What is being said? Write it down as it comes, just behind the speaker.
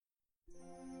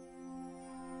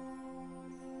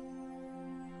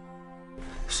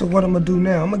So what I'm gonna do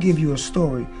now, I'm gonna give you a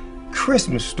story.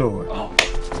 Christmas story. Oh.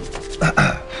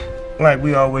 Like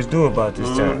we always do about this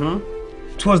time.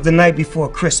 'Twas the night before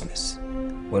Christmas,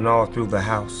 when all through the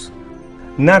house,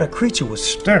 not a creature was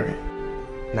stirring,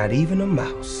 not even a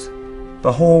mouse.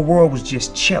 The whole world was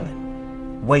just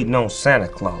chilling, waiting on Santa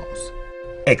Claus,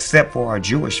 except for our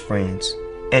Jewish friends.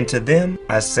 And to them,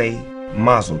 I say,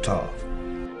 Mazel Tov.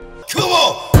 Come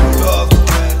on!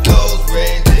 Those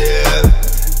reindeer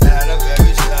had a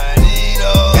very shiny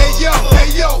nose. Hey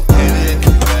yo! And if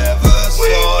you ever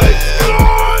saw it,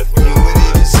 you would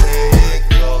even say it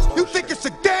goes. You think it's a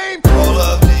game? All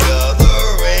of the other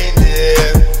reindeer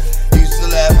used to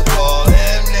laugh and call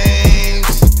him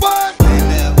names. What? They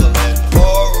never let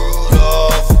poor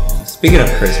Rudolph. Speaking of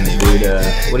Christmas, dude,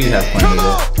 what do you have planned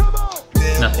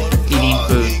today? Nothing. Eating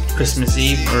food. Christmas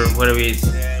Eve, or what are we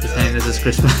pretending this is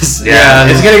Christmas? Yeah,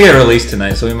 it's gonna get released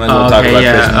tonight, so we might as well talk about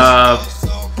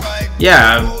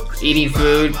Christmas. Eating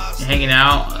food, hanging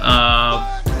out,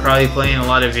 probably playing a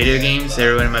lot of video games.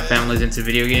 Everyone in my family's into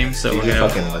video games, so Dude, you're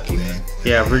fucking lucky, man.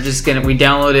 Yeah, we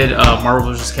downloaded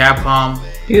Marvel vs. Capcom.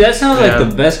 Dude, that sounds like the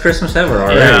best Christmas ever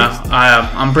already.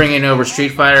 Yeah, I'm bringing over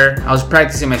Street Fighter. I was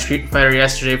practicing my Street Fighter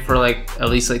yesterday for at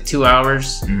least 2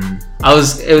 hours.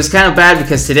 It was kind of bad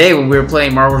because today when we were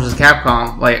playing Marvel vs.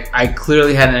 Capcom, I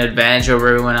clearly had an advantage over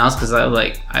everyone else because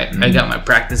I got my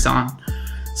practice on.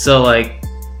 So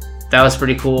that was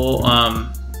pretty cool.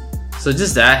 So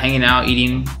just that, hanging out,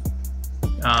 eating.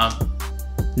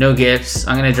 No gifts.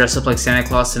 I'm gonna dress up like Santa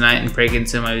Claus tonight and break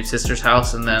into my sister's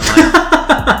house and then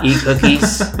eat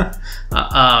cookies.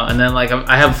 And then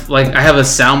I have a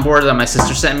soundboard that my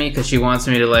sister sent me because she wants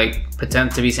me to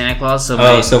pretend to be Santa Claus.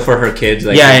 So so for her kids,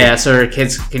 so her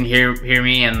kids can hear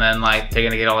me and then they're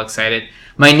gonna get all excited.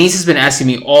 My niece has been asking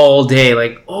me all day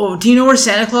oh, do you know where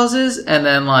Santa Claus is? And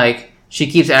then she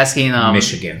keeps asking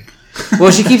Michigan.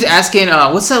 Well, she keeps asking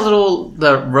what's that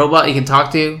the robot you can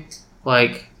talk to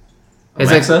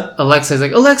Alexa? Alexa's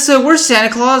Alexa, where's Santa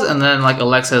Claus? And then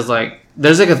Alexa's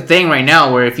there's a thing right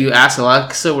now where if you ask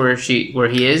Alexa where he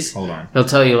is, hold on, he'll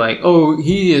tell you oh,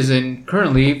 he is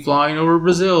currently flying over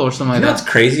Brazil or something like that. That's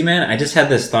crazy, man. I just had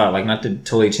this thought, not to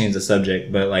totally change the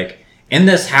subject, but in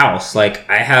this house,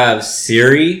 I have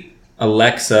Siri,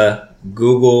 Alexa,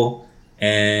 Google,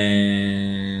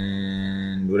 and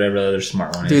whatever the other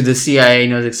smart one is. Dude, the CIA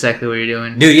knows exactly what you're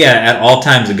doing. Dude, yeah, at all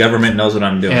times the government knows what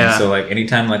I'm doing. Yeah. So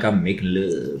anytime I'm making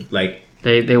love,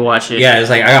 they watch it. Yeah,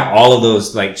 it's I got all of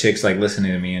those chicks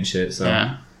listening to me and shit. So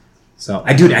yeah. So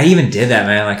I even did that,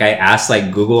 man. I asked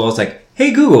Google, I was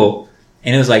hey Google,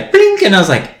 and it was blink, and I was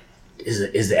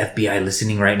is the FBI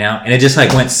listening right now? And it just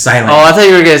went silent. Oh, I thought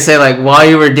you were gonna say while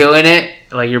you were doing it,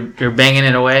 you're banging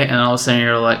it away, and all of a sudden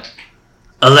you're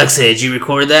Alexa, did you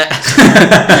record that?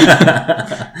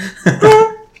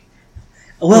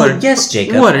 Well, yes,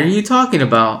 Jacob. What are you talking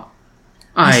about?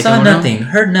 I saw nothing,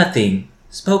 heard nothing,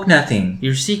 spoke nothing.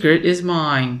 Your secret is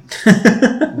mine.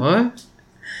 What?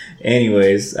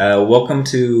 Anyways, welcome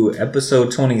to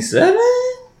episode 27,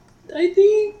 I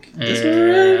think.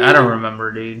 I don't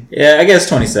remember, dude. Yeah, I guess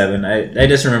 27. I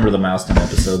just remember the milestone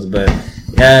episodes, but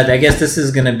yeah, I guess this is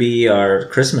going to be our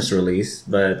Christmas release,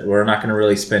 but we're not going to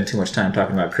really spend too much time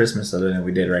talking about Christmas other than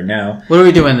we did right now. What are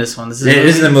we doing this one? This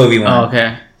is the movie one. Oh,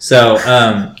 okay. So,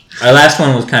 our last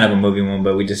one was kind of a movie one,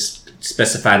 but we just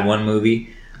specified one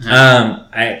movie.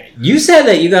 You said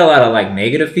that you got a lot of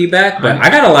negative feedback, but I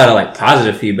got a lot of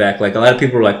positive feedback. A lot of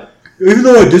people were even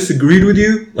though I disagreed with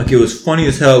you, it was funny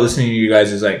as hell listening to you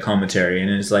guys' commentary, and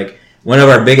it's one of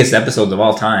our biggest episodes of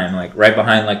all time, right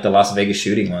behind the Las Vegas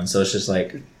shooting one. So it's just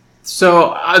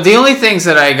So the only things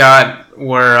that I got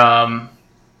were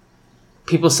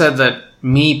people said that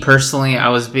me personally, I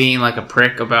was being a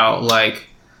prick about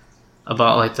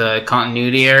the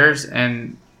continuity errors,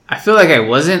 and I feel like I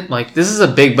wasn't. This is a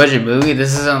big budget movie.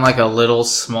 This isn't a little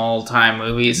small time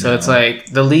movie. So it's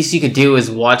the least you could do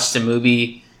is watch the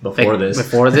movie before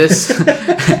this,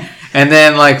 and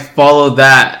then follow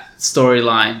that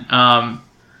storyline.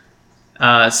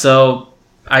 So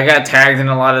I got tagged in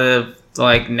a lot of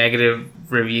negative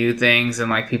review things and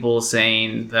people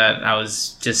saying that I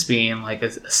was just being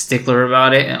a stickler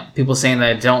about it, and people saying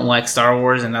that I don't like Star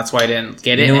Wars and that's why I didn't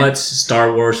get it. You know what,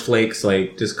 Star Wars flakes,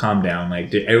 just calm down.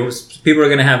 People are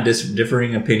gonna have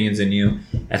differing opinions in you.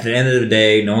 At the end of the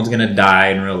day, no one's gonna die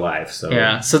in real life. So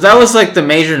yeah, so that was the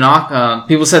major knock.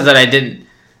 People said that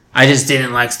I just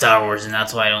didn't like Star Wars and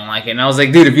that's why I don't like it. And I was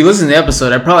dude, if you listen to the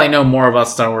episode, I probably know more about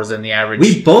Star Wars than the average.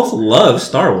 We both love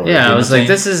Star Wars. Yeah, I was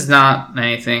this is not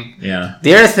anything. Yeah.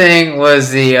 The other thing was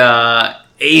the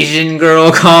Asian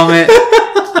girl comment,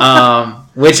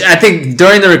 which I think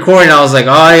during the recording I was oh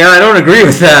yeah, I don't agree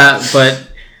with that. But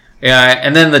Yeah,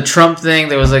 and then the Trump thing,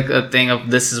 there was like a thing of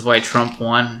this is why Trump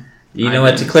won. You know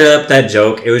what? To clear up that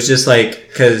joke, it was just like,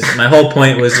 because my whole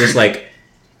point was just like,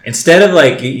 instead of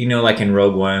like, you know, like in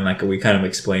Rogue One, like we kind of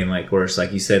explained, like where it's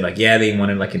like you said, like yeah, they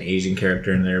wanted like an Asian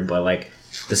character in there, but like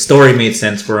the story made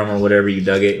sense for them or whatever, you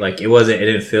dug it. Like it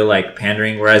didn't feel like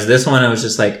pandering. Whereas this one, I was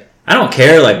just like, I don't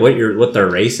care like what their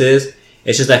race is.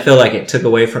 It's just I feel like it took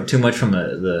away from too much from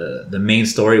the main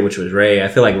story, which was Rey. I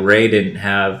feel like Rey and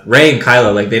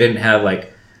Kylo, like they didn't have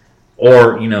like,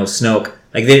 or you know Snoke,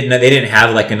 like they didn't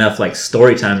have like enough like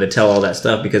story time to tell all that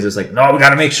stuff, because it's like, no, we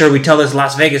got to make sure we tell this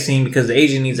Las Vegas scene because the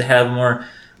Asian needs to have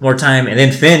more time. And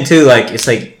then Finn too, like it's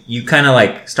like you kind of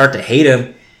like start to hate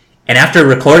him. And after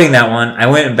recording that one, I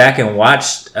went back and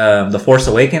watched The Force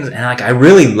Awakens, and like I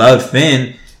really loved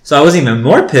Finn. So I was even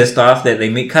more pissed off that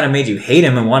they kind of made you hate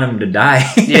him and want him to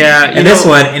die. Yeah. And this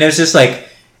one, and it was just like,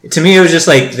 to me, it was just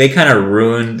like, they kind of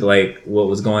ruined like what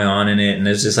was going on in it. And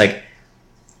it's just like,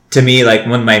 to me, like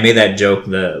when I made that joke,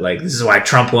 this is why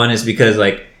Trump won, is because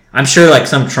like, I'm sure like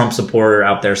some Trump supporter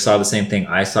out there saw the same thing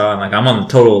I saw. And like, I'm on the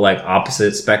total like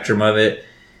opposite spectrum of it.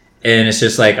 And it's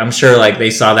just like, I'm sure like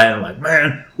they saw that and like,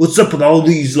 man, what's up with all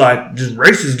these like just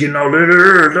races getting all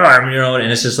that, you know?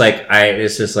 And it's just like,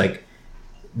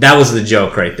 that was the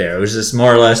joke right there. It was just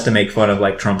more or less to make fun of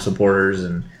like Trump supporters,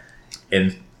 and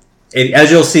as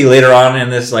you'll see later on in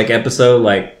this like episode,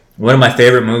 like one of my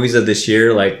favorite movies of this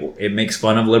year, like it makes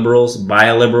fun of liberals by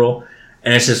a liberal,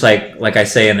 and it's just like I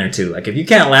say in there too, like if you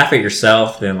can't laugh at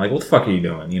yourself, then like what the fuck are you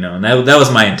doing, you know? And that was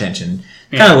my intention,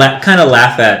 kind of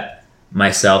laugh at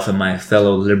myself and my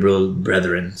fellow liberal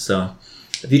brethren. So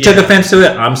if you took offense to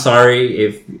it, I'm sorry.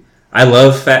 If I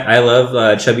love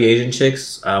chubby Asian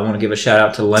chicks. I want to give a shout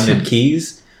out to London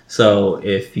Keys. So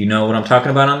if you know what I'm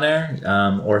talking about on there,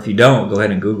 or if you don't, go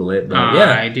ahead and Google it. But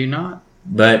I do not.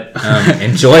 But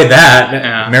enjoy that.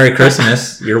 Yeah. Merry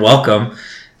Christmas. You're welcome.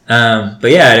 But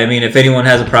yeah, I mean, if anyone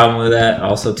has a problem with that,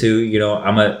 also too, you know,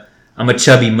 I'm a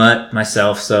chubby mutt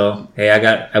myself. So hey,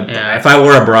 if I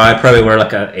wore a bra, I'd probably wear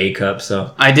like a A cup.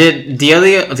 So I did. The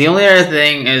only other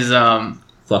thing is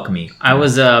fuck me.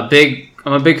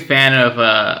 I'm a big fan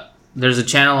of, there's a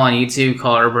channel on YouTube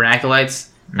called Urban Acolytes.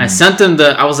 I sent them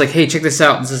I was like, hey, check this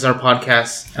out. This is our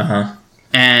podcast. Uh-huh.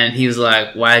 And he was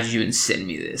like, why did you even send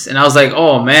me this? And I was like,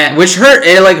 oh man, which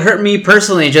hurt me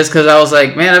personally, just because I was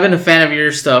like, man, I've been a fan of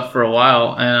your stuff for a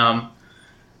while. And,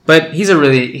 but he's a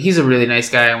really nice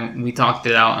guy, and we talked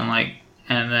it out,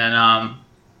 and then,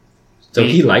 so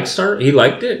he liked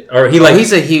it? Or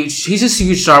he's a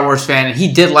huge Star Wars fan, and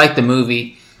he did like the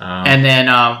movie. And then,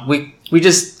 we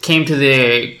just came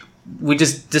to we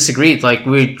just disagreed. Like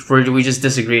we just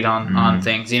disagreed on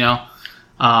things, you know.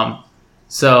 That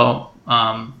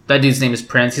dude's name is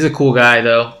Prince. He's a cool guy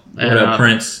though. What up,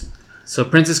 Prince? So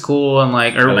Prince is cool, and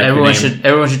like everyone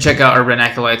should check out Urban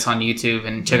Acolytes on YouTube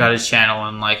and check out his channel.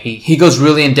 And like he goes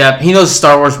really in depth. He knows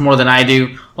Star Wars more than I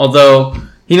do, although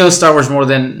he knows Star Wars more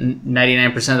than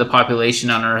 99% of the population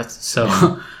on Earth. So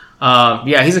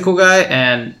yeah, he's a cool guy,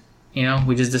 and you know,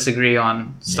 we just disagree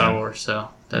on Star Wars, so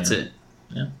that's it.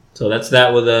 Yeah. So that's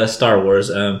that with Star Wars.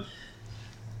 So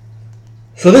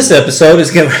this episode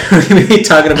is going to be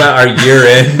talking about our year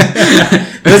end.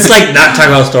 Let's like not talk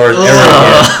about Star Wars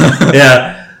ever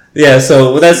again. Yeah.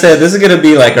 So with that said, this is going to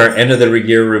be like our end of the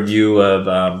year review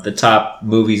of the top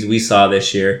movies we saw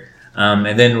this year,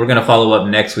 and then we're going to follow up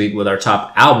next week with our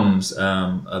top albums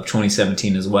of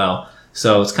 2017 as well.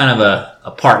 So it's kind of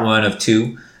a part one of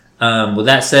two. With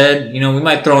that said, you know, we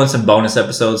might throw in some bonus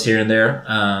episodes here and there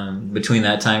between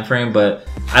that time frame, but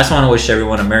I just want to wish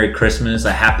everyone a Merry Christmas,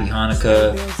 a Happy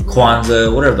Hanukkah,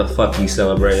 Kwanzaa, whatever the fuck you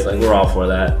celebrate. Like, we're all for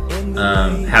that.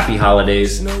 Happy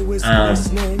holidays.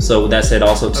 So with that said,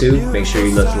 also too, make sure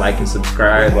you like and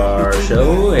subscribe our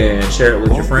show and share it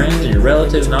with your friends and your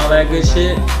relatives and all that good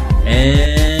shit.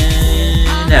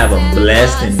 And have a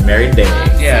blessed and merry day.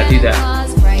 Yeah, do that.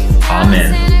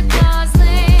 Amen.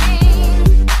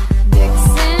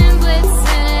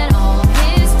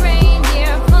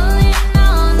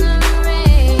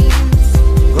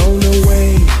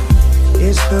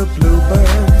 The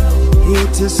bluebird, here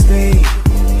to stay,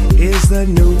 is the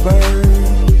new bird.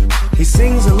 He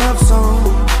sings a love song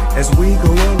as we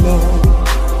go along,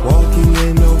 walking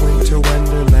in a winter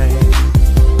wonderland.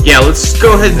 Yeah, let's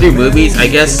go ahead and do movies. I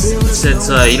guess since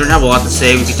you don't have a lot to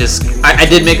say, we could just... I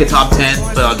did make a top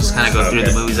 10, but I'll just kind of go through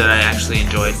the movies that I actually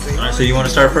enjoyed. Alright, so you want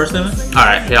to start first, then?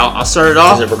 Alright, yeah, I'll start it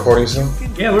off. Is it recording soon?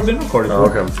 Yeah, we've been recording. Oh,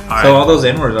 okay. So all those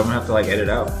N-words, I'm going to have to like edit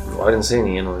out. Well, I didn't see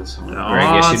any N-words.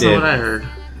 I guess you that's did. What I heard.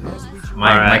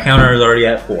 My counter is already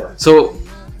at 4. So,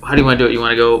 how do you want to do it? You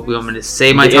want to want me to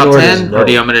say my The top N-word 10? is Or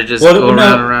do you want me to just Well, go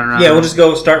no, around? Yeah, we'll just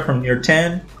go start from your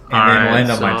 10. And then we'll Alright,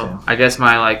 end on my so 10. I guess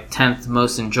my like 10th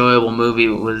most enjoyable movie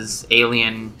was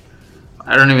Alien.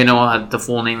 I don't even know what the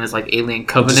full name is, like Alien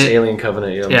Covenant. Just Alien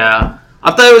Covenant, yeah. Yeah,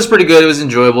 I thought it was pretty good. It was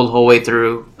enjoyable the whole way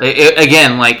through.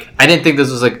 Again, like I didn't think this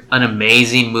was like an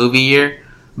amazing movie year,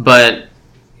 but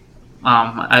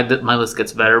my list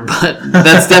gets better. But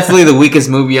that's definitely the weakest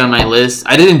movie on my list.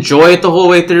 I did enjoy it the whole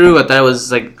way through. I thought it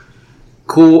was like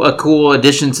a cool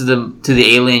addition to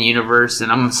the Alien universe,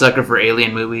 and I'm a sucker for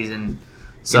Alien movies, and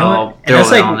so You know what? I'll And throw that's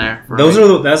it like on there. for those me.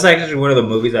 are that's actually one of the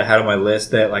movies I had on my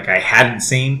list that like I hadn't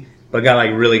seen but got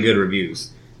like really good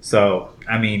reviews. So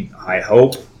I mean, I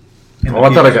hope. in the Oh,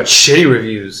 I thought I future- got shitty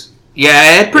reviews.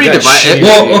 Yeah, it pretty It got divided. shitty.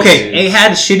 Well, reviews, okay, dude. it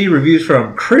had shitty reviews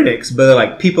from critics, but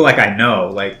like people like I know,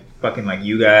 like fucking like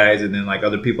you guys, and then like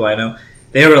other people I know,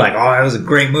 they were like, "Oh, it was a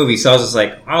great movie." So I was just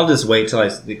like, "I'll just wait till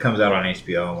it comes out on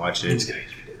HBO and watch it."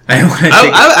 I don't want to take.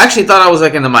 I actually thought I was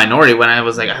like in the minority when I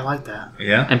was like, I like that,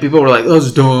 Yeah. and people were like, "Oh,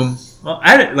 it's dumb." Well,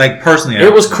 I didn't- like personally.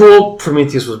 It was cool.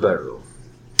 Prometheus was better though.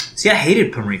 See, I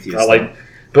hated Prometheus. I like,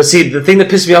 but see, the thing that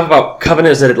pissed me off about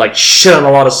Covenant is that it like shit on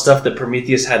a lot of stuff that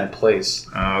Prometheus had in place.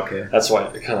 Oh, okay. That's why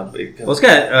it kind of. Well, it's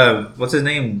got what's his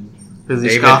name? Ridley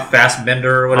David Scott?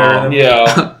 Fassbender or whatever.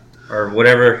 yeah. Or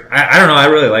whatever. I don't know. I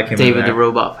really like him. in David that. the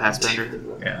Robot Fassbender.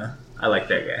 Yeah, I like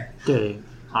that guy. Dave.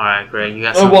 All right, Greg, you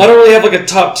got Oh, something? well, I don't really have like a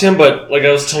top 10, but like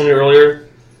I was telling you earlier,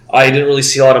 I didn't really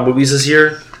see a lot of movies this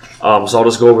year. So I'll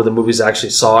just go over the movies I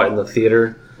actually saw in the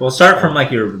theater. Well, start from like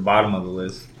your bottom of the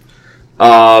list.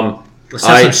 Let's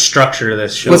have I- some structure to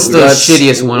this show. What's the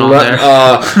shittiest one on there?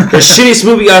 The shittiest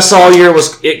movie I saw all year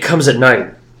was It Comes at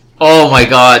Night. Oh my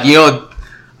god! You know,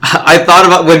 I thought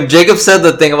about when Jacob said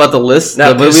the thing about the list, That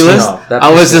the movie pissed me list. off. That I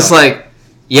was pissed me just off. like,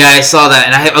 yeah, I saw that,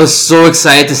 and I was so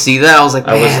excited to see that. I was like,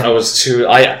 man, I was too.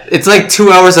 it's like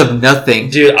 2 hours of nothing.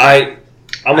 Dude, I'm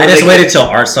I gonna just make waited it- till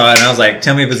Art saw it, and I was like,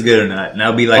 "Tell me if it's good or not," and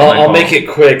I'll be like, my I'll call. make it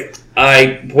quick.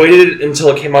 I waited until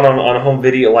it came out on home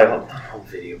video, like not home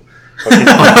video,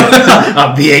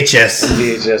 on VHS.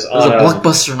 VHS. It was a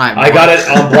blockbuster night. I got it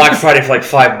on Black Friday for like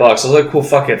 $5. I was like, cool,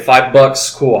 fuck it,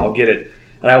 $5, cool, I'll get it.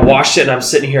 And I watched it, and I'm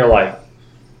sitting here like,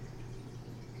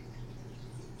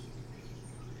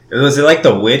 Was it like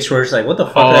The Witch, where it's like, "What the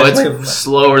fuck?" Oh, did I play? it's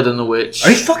slower than The Witch. Are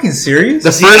you fucking serious?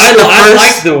 The see, first- I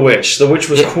liked The Witch. The Witch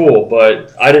was cool,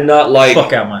 but I did not like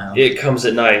Fuck out my house. It Comes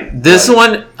at Night. This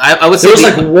one, I would say, There was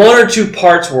like one or two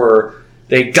parts where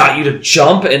they got you to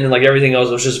jump, and then like everything else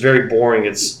was just very boring.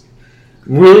 It's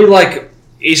really like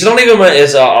it's not even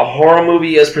as a horror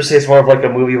movie as per se. It's more of like a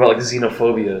movie about like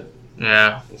xenophobia.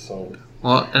 yeah. So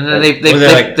Well, and then they Was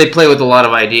it like- they play with a lot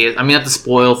of ideas. I mean, not to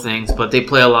spoil things, but they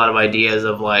play a lot of ideas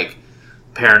of like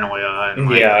paranoia and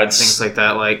like, Yeah, it's- things like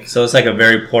that. Like So it's like a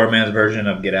very poor man's version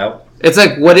of Get Out. it's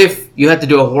like, what if you had to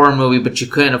do a horror movie, but you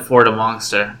couldn't afford a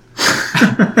monster?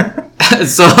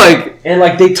 So like, and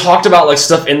like they talked about like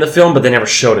stuff in the film, but they never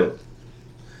showed it.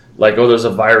 Like, oh, there's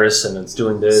a virus and it's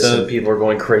doing this, So- and people are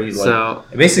going crazy. Like, so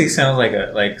It basically sounds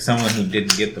like someone who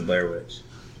didn't get the Blair Witch.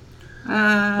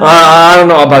 I don't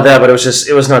know about that, but it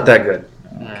was not that good.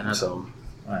 yeah, no, So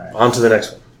All right. on to the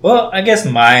next one. Well, I guess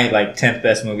my like 10th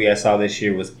best movie I saw this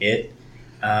year was It.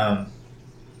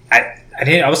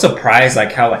 I was surprised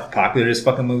like how like popular this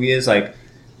fucking movie is. Like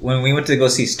when we went to go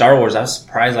see Star Wars, I was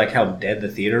surprised like how dead the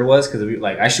theater was because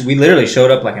we literally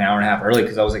showed up like an hour and a half early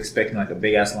because I was expecting like a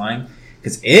big ass line.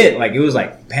 Because it was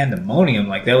like pandemonium.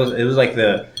 Like it was like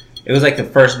the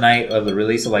first night of the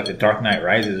release of like the Dark Knight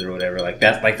Rises or whatever.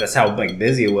 That's how like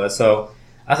busy it was. So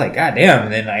I was like, God damn!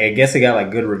 And then I guess it got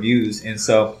like good reviews. And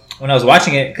so when I was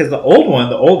watching it, because the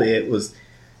old It was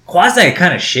quasi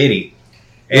kind of shitty.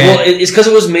 And, Well, it's because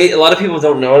it was made. A lot of people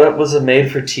don't know that it was a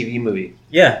made-for-TV movie,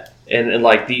 yeah, and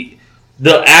like the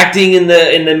acting in the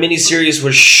miniseries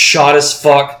was shot as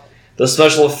fuck. The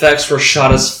special effects were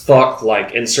shot as fuck.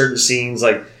 Like in certain scenes,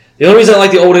 like the only reason I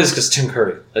like the old It is because Tim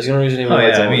Curry. That's the only reason I even Oh, like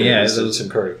yeah, the I old mean, It yeah, is it was- Tim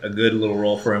Curry. a good little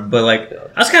role for him. But like,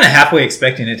 I was kind of halfway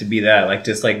expecting it to be that, like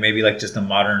just like maybe like just a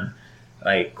modern,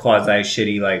 like quasi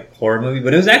shitty like horror movie.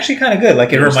 But it was actually kind of good.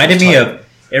 Like it reminded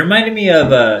me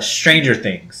of Stranger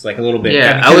Things, like a little bit.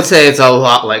 yeah, mean, I would say it's a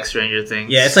lot like Stranger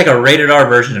Things. Yeah, it's like a rated R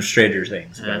version of Stranger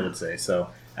Things. I Yeah. would say. So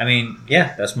I mean,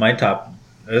 yeah, that's my top.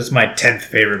 That's my 10th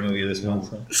favorite movie of this month.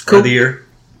 So. It's cool. Of the year.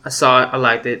 I saw it. I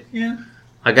liked it. Yeah.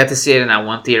 I got to see it in that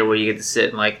one theater where you get to sit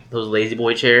in like those lazy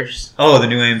boy chairs. Oh, the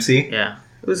new AMC. Yeah,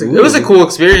 it was a cool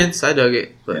experience. I dug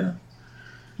it. But Yeah.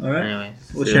 All right. anyway,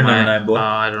 What's your number 9, boy?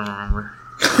 I don't remember.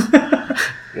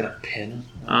 You got a pin?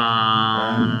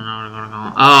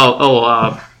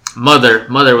 Mother.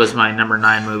 Mother was my number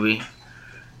 9 movie.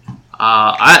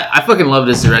 I fucking love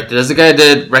this director. That's the guy that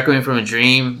did Requiem from a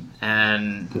Dream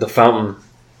and The Fountain.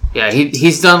 Yeah,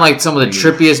 he's done like some of the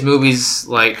trippiest movies.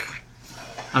 Like,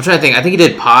 I'm trying to think. I think he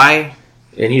did Pi,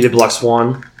 And he did Black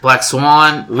Swan. Black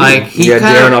Swan. Like he Yeah,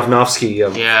 kind Darren of,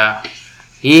 Aronofsky. yeah,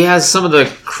 he has some of the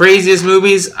craziest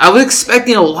movies. I was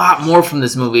expecting a lot more from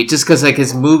this movie, just because like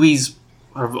his movies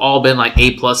have all been like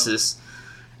A+,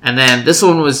 and then this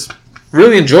one was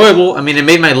really enjoyable. I mean, it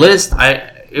made my list.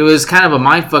 It was kind of a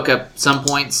mindfuck at some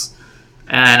points,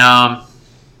 and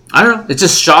I don't know. It's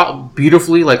just shot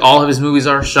beautifully, like all of his movies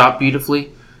are shot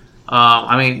beautifully.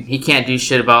 I mean, he can't do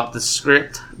shit about the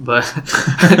script, but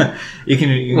you can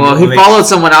he followed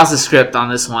someone else's script on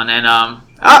this one, and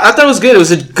I thought it was good. It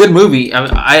was a good movie.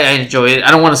 I enjoyed it.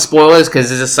 I don't want to spoil it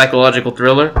because it's a psychological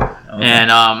thriller, Okay.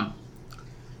 and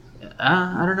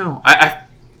I don't know. I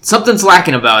something's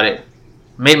lacking about it.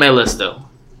 Made my list though.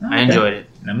 I enjoyed it.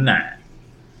 Number 9.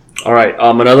 All right.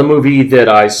 Another movie that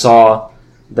I saw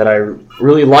that I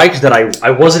really liked that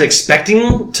I wasn't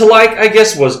expecting to like, I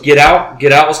guess, was Get Out.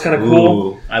 Get Out was kind of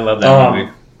cool. Ooh, I love that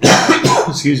movie.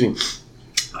 Excuse me.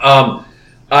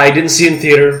 I didn't see it in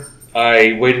theater.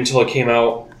 I waited until it came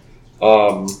out,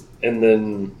 and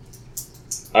then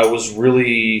I was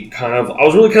really kind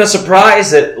of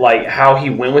surprised at like how he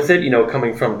went with it. You know,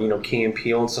 coming from Key and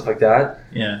Peele and stuff like that.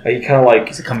 Yeah, He kind of like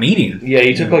he's a comedian. yeah,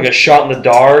 he took like a shot in the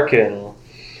dark, and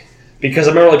because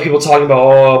I remember like people talking about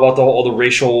all the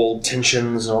racial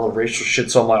tensions and all the racial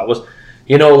shit. So I'm like,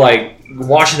 like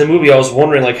watching the movie, I was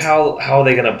wondering like how are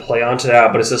they gonna play onto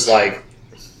that? But it's just like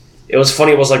it was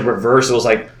funny. It was like reverse. It was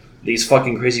like these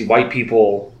fucking crazy white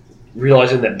people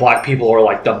realizing that black people are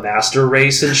like the master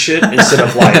race and shit instead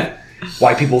of like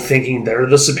white people thinking they're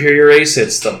the superior race.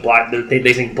 It's the black.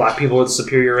 They think black people are the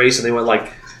superior race, and they went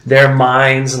like their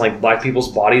minds and like black people's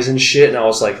bodies and shit. And I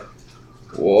was like,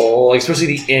 whoa! Like,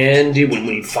 especially the end, dude. When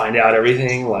you find out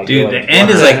everything, like, Dude, you're the like, end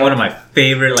what is the like hell? one of my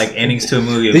favorite like endings to a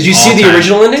movie. Of Did you all see the time.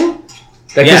 original ending?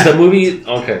 Because Yeah. the movie.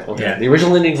 Okay. Yeah. The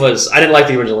original ending was. I didn't like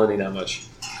the original ending that much.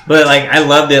 But like I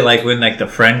loved it like when like the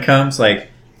friend comes like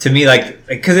to me like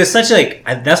because it's such like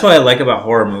that's what I like about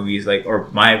horror movies like or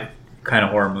my kind of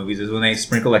horror movies is when they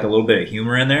sprinkle like a little bit of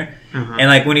humor in there and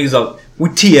like when he's like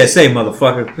with TSA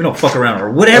motherfucker we don't fuck around or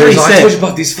whatever he I told you said.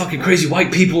 about these fucking crazy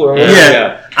white people or Yeah.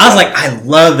 whatever. I was like I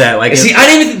love that like See, I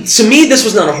didn't even. To me, this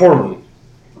was not a horror movie.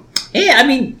 yeah I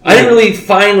mean I didn't really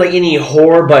find like any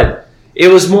horror, but it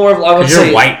was more of I would you're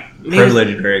say white maybe-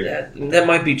 privileged Greg. That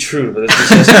might be true, but it's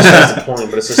just that's the point.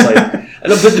 But it's just like,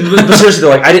 but seriously, though,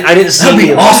 like I didn't see. That'd be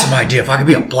any an awesome idea if I could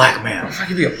be a black man. If I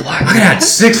could be a black, I could add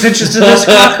 6 inches to this.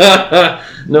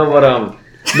 no, but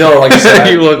no, like I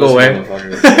said, You look this away.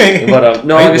 motherfucker. But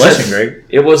no, Why like you I blushing, said, Greg?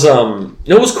 it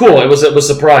was cool. It was a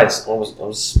surprise. I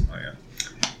was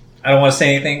I don't want to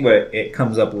say anything, but it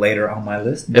comes up later on my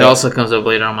list. It also comes up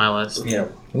later on my list. yeah.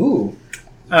 Ooh.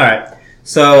 All right.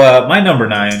 So my number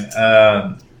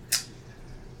 9.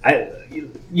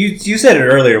 You said it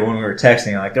earlier when we were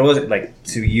texting. Like there wasn't like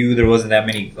to you there wasn't that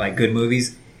many like good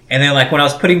movies. And then like when I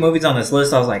was putting movies on this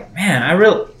list, I was like, man, I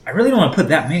really don't want to put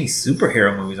that many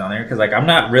superhero movies on there because like I'm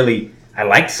not really. I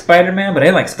liked Spider-Man, but I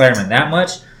didn't like Spider-Man that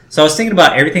much. So I was thinking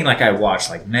about everything like I watched,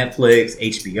 like Netflix,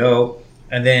 HBO,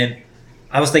 and then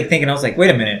I was like thinking, I was like, wait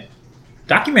a minute.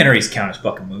 Documentaries count as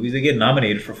fucking movies. They get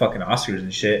nominated for fucking Oscars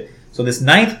and shit. So this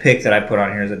 9th pick that I put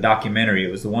on here is a documentary.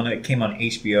 It was the one that came on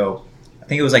HBO. I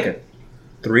think it was like a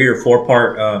 3 or 4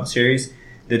 part series.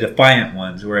 The Defiant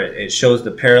ones, where it shows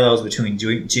the parallels between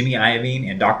Jimmy Iovine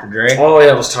and Dr. Dre. Oh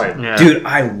yeah, it was tight. Yeah. Dude,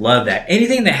 I love that.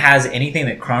 Anything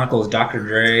that chronicles Dr.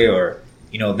 Dre or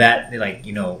that like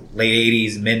late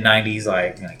 80s, mid 90s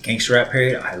like gangster rap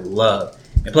period, I love.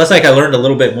 And plus, like I learned a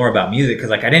little bit more about music because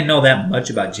like I didn't know that much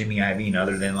about Jimmy Iovine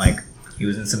other than like he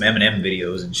was in some Eminem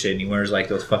videos and shit. And he wears like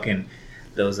those fucking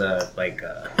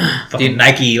fucking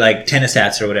Nike like tennis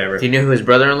hats or whatever. Do you know who his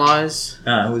brother-in-law is?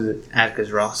 Who is it?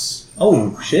 Atticus Ross.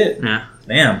 Oh shit! Yeah.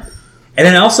 Damn. And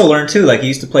then I also learned too, like he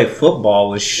used to play football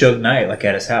with Suge Knight, like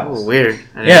at his house. Oh, weird.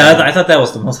 Yeah, I thought that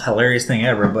was the most hilarious thing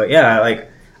ever. But yeah, like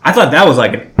I thought that was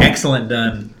like an excellent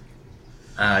done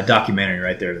documentary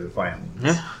right there to the final.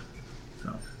 Yeah.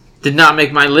 Did not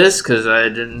make my list because I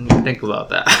didn't think about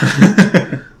that.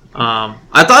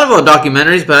 I thought about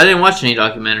documentaries, but I didn't watch any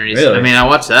documentaries. Really? I mean, I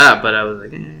watched that, but I was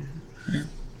like,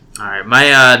 All right,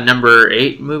 my number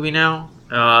 8 movie now,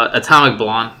 Atomic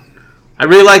Blonde. I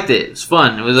really liked it. It was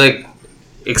fun. It was like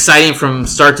exciting from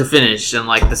start to finish, and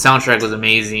like the soundtrack was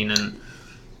amazing, and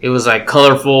it was like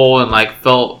colorful and like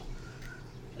felt.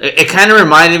 It kind of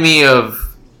reminded me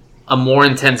of a more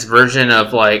intense version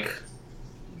of like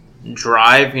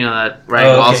Drive, that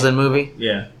Ryan Gosling movie.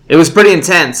 Yeah, It was pretty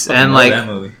intense, and love like that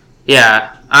movie.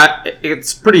 yeah,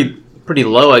 it's pretty pretty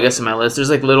low, I guess, in my list. There's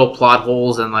like little plot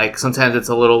holes, and like sometimes it's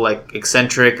a little like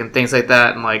eccentric and things like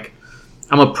that. And like,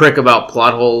 I'm a prick about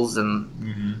plot holes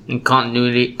and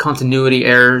continuity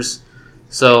errors.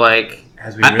 So like,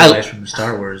 as we realized from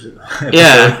Star Wars.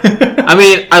 Yeah, I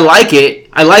mean, I like it.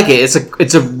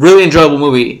 It's a really enjoyable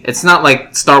movie. It's not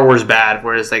like Star Wars bad,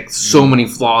 where it's like so many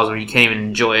flaws where you can't even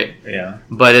enjoy it. Yeah,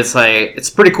 but it's like it's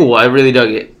pretty cool. I really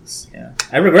dug it. Yeah,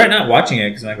 I regret not watching it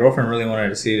because my girlfriend really wanted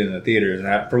to see it in the theaters,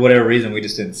 and for whatever reason, we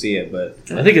just didn't see it. But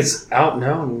I think it's out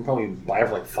now, and you can probably buy it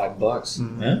for like $5.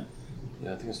 Mm-hmm. Yeah,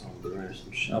 yeah, I think it's on Blu-ray or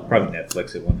some shit. I'll probably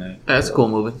Netflix it one night. That's a cool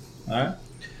movie. All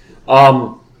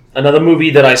right. Another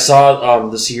movie that I saw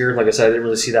this year, like I said, I didn't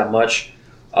really see that much.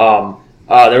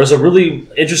 There was a really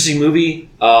interesting movie.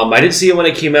 I didn't see it when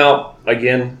it came out.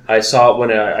 Again, I saw it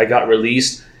when I got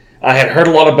released. I had heard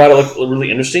a lot about it. It looked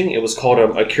really interesting. It was called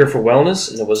A Cure for Wellness,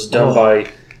 and it was done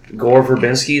by Gore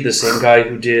Verbinski, the same guy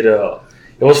who did... it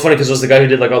was funny because it was the guy who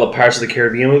did like all the Pirates of the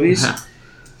Caribbean movies.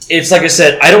 It's like I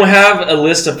said, I don't have a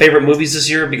list of favorite movies this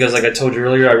year because, like I told you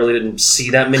earlier, I really didn't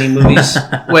see that many movies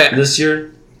this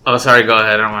year. Oh, sorry. Go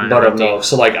ahead. I don't want to interrupt you.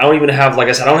 So, like, I don't even have, like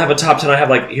I said, I don't have a top 10. I have,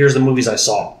 like, here's the movies I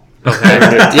saw. Okay.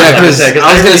 Yeah, because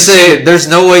I was going to say, there's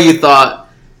no way you thought,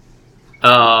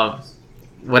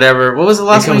 whatever. What was the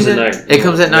last one you did? It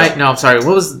Comes at Night? No, I'm sorry.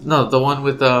 What was, the one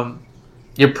with,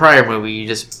 your prior movie you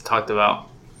just talked about?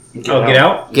 Get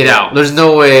Out? Get Out. There's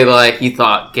no way, like, you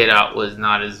thought Get Out was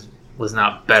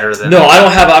not better than... No, I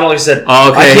don't like I said...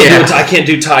 Oh, okay, I can't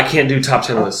do top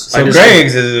 10 lists. So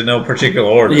Greg's is in no particular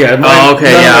order. Yeah.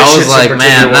 I was like,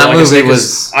 man, that movie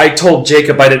was... I told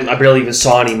Jacob I barely even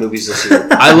saw any movies this year.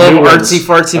 I love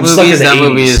artsy-fartsy movies. That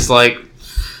movie is like...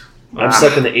 I'm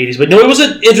stuck in the 80s. But no, it was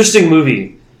an interesting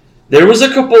movie. There was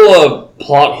a couple of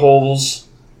plot holes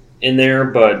in there,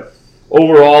 but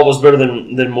overall it was better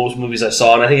than most movies I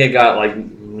saw. And I think it got, like,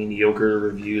 mediocre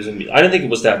reviews. And I didn't think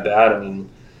it was that bad. I mean,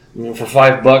 for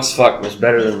 $5, fuck, it was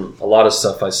better than a lot of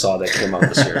stuff I saw that came out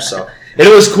this year. So, and it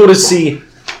was cool to see,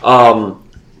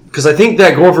 because I think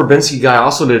that Gore Verbinski guy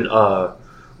also did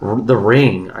The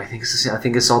Ring. I think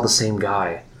it's all the same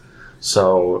guy.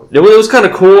 So it was kind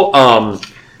of cool.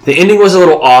 The ending was a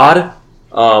little odd.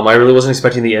 I really wasn't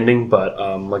expecting the ending, but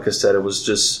like I said, it was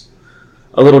just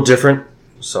a little different.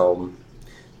 So,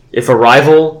 if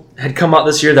Arrival had come out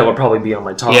this year, that would probably be on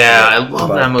my top. Yeah, I love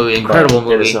that movie. Incredible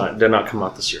movie. Did not come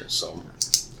out this year. So,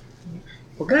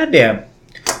 well, goddamn.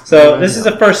 So this is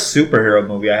the first superhero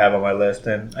movie I have on my list,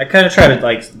 and I kind of try to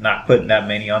like not put that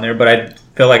many on there, but I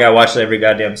feel like I watched every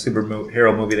goddamn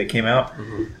superhero movie that came out.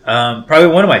 Mm-hmm. Probably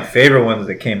one of my favorite ones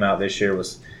that came out this year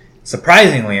was,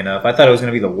 surprisingly enough, I thought it was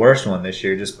going to be the worst one this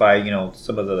year, just by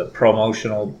some of the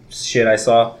promotional shit I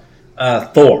saw.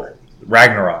 Thor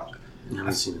Ragnarok. I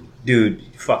haven't seen it. Dude,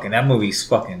 fucking that movie's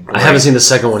fucking great. I haven't seen the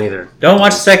second one either. Don't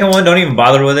watch the second one. Don't even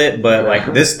bother with it. But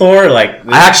like this Thor, like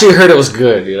I actually heard it was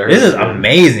good. Dude. This is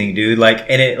amazing, dude. Like,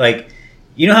 and it like,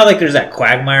 you know how like there's that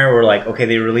quagmire where like, okay,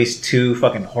 they released 2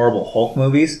 fucking horrible Hulk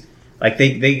movies. Like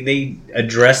they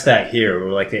addressed that here,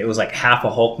 where like it was like half a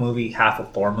Hulk movie, half a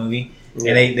Thor movie, and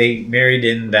they married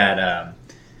in that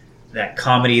that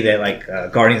comedy that like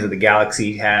Guardians of the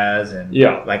Galaxy has, and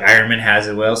like Iron Man has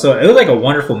as well. So it was like a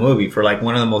wonderful movie for like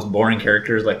one of the most boring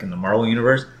characters like in the Marvel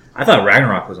universe. I thought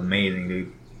Ragnarok was amazing,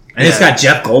 dude. And it's got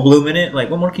Jeff Goldblum in it. Like,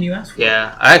 what more can you ask for?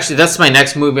 Yeah, that's my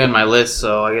next movie on my list,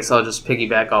 so I guess I'll just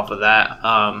piggyback off of that.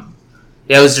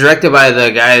 It was directed by the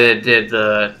guy that did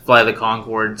the Fly the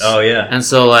Conchords. Oh yeah, and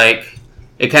so like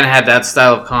it kind of had that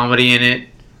style of comedy in it.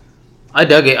 I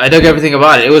dug it. I dug everything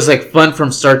about it. It was like fun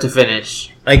from start to finish.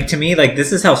 Like, to me, like,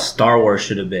 this is how Star Wars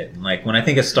should have been. Like, when I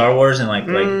think of Star Wars and like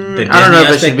the Disney I don't know if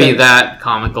it should be that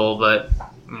comical, but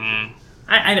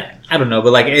I don't know,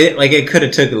 but like it could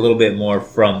have took a little bit more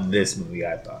from this movie,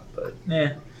 I thought, but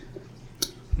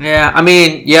yeah. I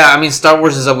mean, Star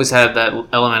Wars has always had that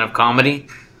element of comedy,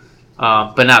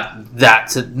 but not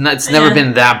that. It's never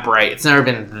been that bright. It's never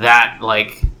been that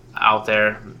like out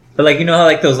there. But like, you know how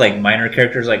like those like minor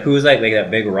characters, like who was like that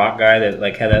big rock guy that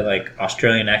like had that like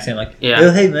Australian accent, like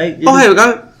oh hey mate, hey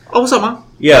guy, what's up man?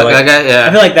 Yeah, like, that guy. Yeah,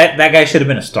 I feel like that guy should have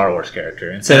been a Star Wars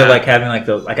character instead of like having like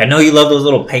those. Like, I know you love those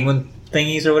little penguin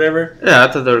thingies or whatever. Yeah,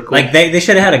 I thought they were cool. Like they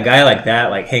should have had a guy like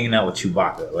that, like hanging out with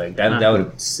Chewbacca. Like that would have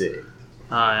been sick.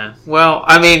 Yeah. Well,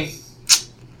 I mean,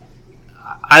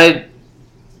 I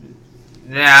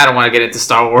don't want to get into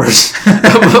Star Wars.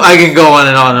 I can go on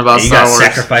and on about Star Wars. You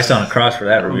got sacrificed on a cross for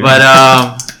that review. But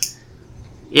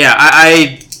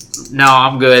yeah, no,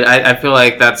 I'm good. I feel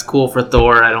like that's cool for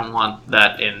Thor. I don't want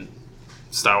that in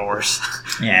Star Wars.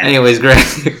 Yeah. Anyways, Greg.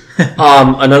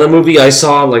 Another movie I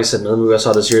saw, like I said,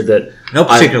 this year that no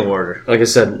particular order. Like I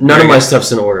said, none of my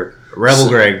stuff's in order. Rebel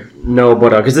Greg. No, but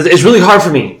because it's really hard for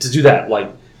me to do that, like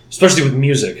especially with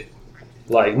music.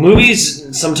 Like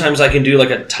movies, sometimes I can do like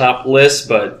a top list,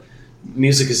 but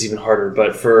music is even harder.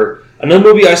 But for another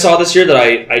movie I saw this year that I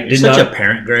You're did such not, a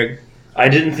parent, Greg. I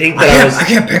didn't think that I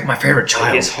can't pick my favorite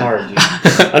child. It's hard, dude.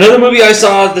 Another movie I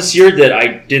saw this year that I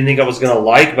didn't think I was gonna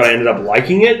like, but I ended up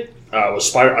liking it. Was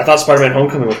Spider? I thought Spider-Man: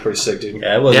 Homecoming was pretty sick, dude.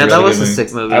 Yeah, it was. Yeah, a that really was good a movie.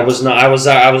 sick movie.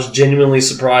 I was genuinely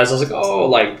surprised. I was like, oh,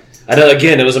 like I know.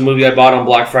 Again, it was a movie I bought on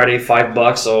Black Friday,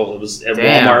 $5, so it was at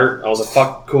Damn. Walmart. I was like,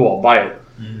 fuck, cool, I'll buy it.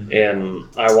 And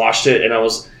I watched it, and I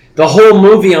was the whole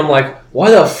movie. I'm like,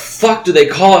 why the fuck do they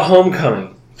call it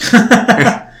Homecoming?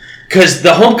 Because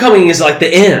the Homecoming is like the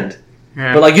end.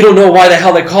 Yeah. But like you don't know why the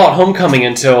hell they call it Homecoming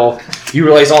until you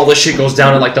realize all this shit goes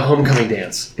down at like the homecoming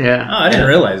dance. Yeah. Oh, I didn't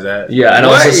realize that. Yeah, and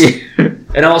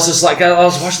What? I was just like, I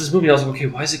was watching this movie and I was like, okay,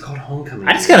 why is it called Homecoming?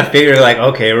 I just kind of figured like,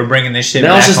 okay, we're bringing this shit.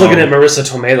 And I was back just home. looking at Marissa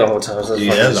Tomei the whole time. So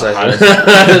Dude, that's that's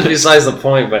besides, besides the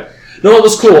point, but no, it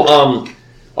was cool.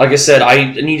 Like I said,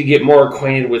 I need to get more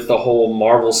acquainted with the whole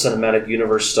Marvel Cinematic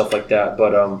Universe stuff like that.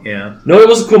 But Yeah. no, it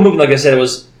was a cool movie. Like I said, it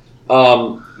was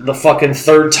the fucking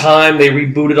third time they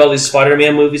rebooted all these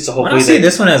Spider-Man movies. So I hopefully don't see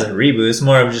this one as a reboot. It's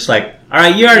more of just like, all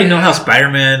right, you already know how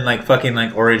Spider-Man like fucking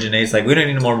like originates. Like we don't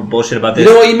need more bullshit about this.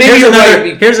 You know what, maybe you're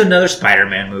right. Here's another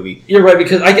Spider-Man movie. You're right,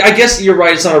 because I guess you're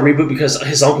right. It's not a reboot because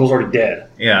his uncle's already dead.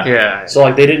 Yeah. Yeah. So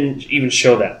like they didn't even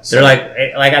show that. So, They're like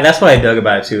that's what I dug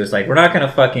about it too. It's like we're not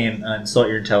gonna fucking insult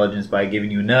your intelligence by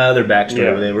giving you another backstory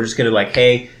Yeah. with it. We're just gonna like,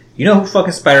 hey, you know who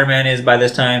fucking Spider-Man is by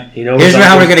this time. You know Here's his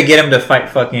how we're uncle- gonna get him to fight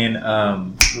fucking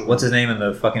what's his name in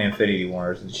the fucking Infinity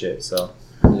Wars and shit. So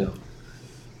yeah.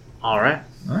 All right.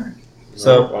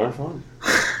 So- fine.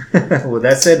 with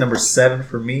that said, number 7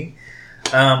 for me.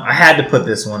 I had to put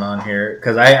this one on here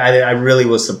because I really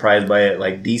was surprised by it.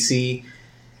 Like DC,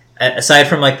 aside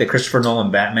from like the Christopher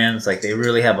Nolan Batmans, like they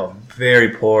really have a very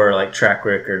poor like track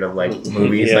record of like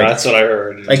movies. Yeah, like, that's what I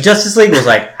heard. like Justice League was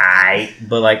like aight,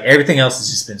 but like everything else has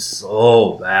just been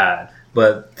so bad.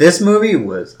 But this movie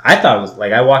was, I thought it was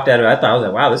like, I walked out of it, I thought I was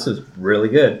like, wow, this was really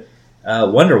good.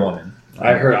 Wonder Woman.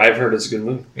 I've heard it's a good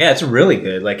movie. Yeah, it's really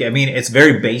good. Like, I mean, it's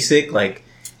very basic, like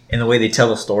in the way they tell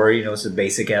the story. You know, it's a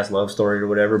basic ass love story or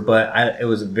whatever. But it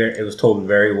was told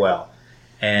very well,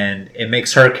 and it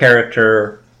makes her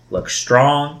character look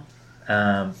strong.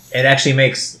 It actually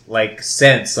makes like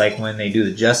sense, like when they do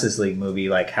the Justice League movie,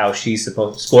 like how she's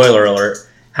supposed. Spoiler alert: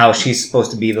 how she's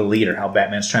supposed to be the leader. How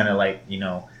Batman's trying to like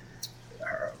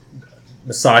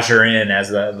massage her in as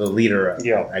the leader,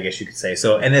 Yeah. I guess you could say.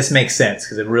 So, and this makes sense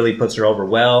because it really puts her over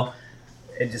well.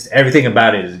 It just everything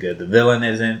about it is good. The villain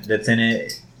that's in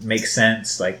it makes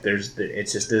sense. Like it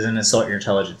just doesn't insult your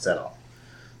intelligence at all.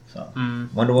 So,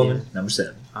 Wonder Woman number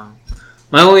 7.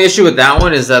 My only issue with that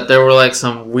one is that there were like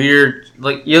some weird,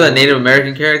 like you know that Native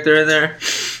American character in there.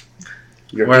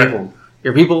 Your Where- people.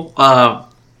 Your people.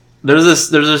 There's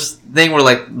this thing where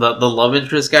like the love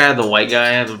interest guy, the white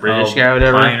guy, the British guy,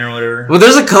 whatever. Pine or whatever. Well,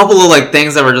 there's a couple of like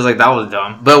things that were just like that was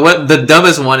dumb. But what the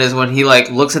dumbest one is when he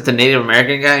like looks at the Native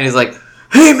American guy and he's like,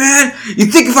 "Hey man, you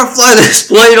think if I fly this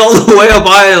plane all the way up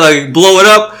high and like blow it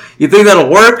up, you think that'll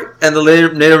work?" And the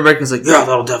Native American's like, "Yeah,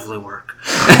 that'll definitely work."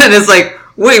 And it's like,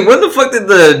 wait, when the fuck did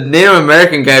the Native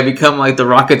American guy become like the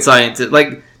rocket scientist?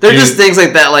 Like, they're just things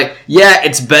like that. Like, yeah,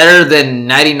 it's better than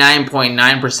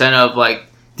 99.9% of like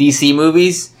DC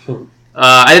movies.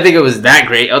 I didn't think it was that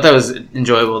great. I thought it was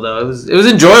enjoyable though. It was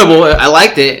enjoyable. I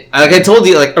liked it. Like I told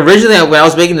you, like originally when I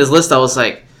was making this list, I was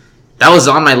like, that was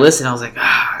on my list, and I was like,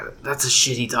 that's a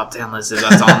shitty top 10 list if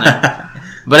that's on there.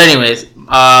 But anyways,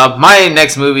 my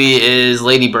next movie is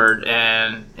Lady Bird,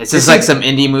 and it's just like some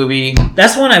indie movie.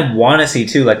 That's one I want to see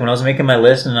too. Like when I was making my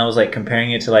list and I was like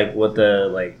comparing it to like what the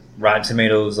like Rotten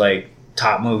Tomatoes like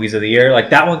top movies of the year, like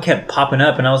that one kept popping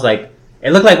up, and I was like, it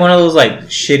looked like one of those like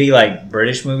shitty like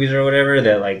British movies or whatever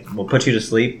that like will put you to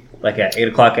sleep like at 8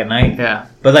 o'clock at night. Yeah.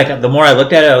 But like the more I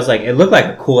looked at it, I was like, it looked like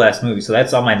a cool ass movie. So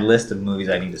that's on my list of movies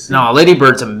I need to see. No, Lady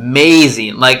Bird's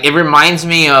amazing. Like it reminds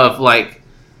me of like,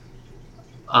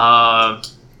 all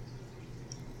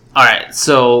right,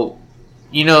 so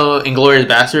you know Inglourious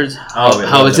Bastards,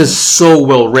 how it's just so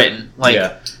well written,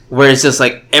 like where it's just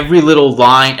like every little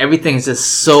line, everything's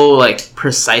just so like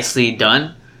precisely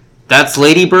done. That's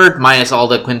Lady Bird minus all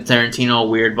the Quentin Tarantino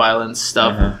weird violence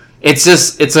stuff. It's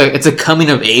just it's a coming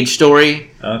of age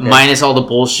story minus all the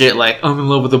bullshit like I'm in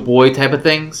love with a boy type of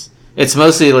things. It's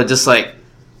mostly like, just like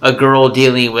a girl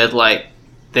dealing with like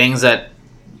things that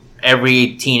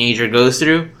every teenager goes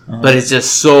through, but it's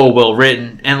just so well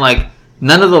written, and like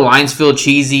none of the lines feel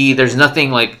cheesy. There's nothing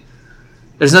like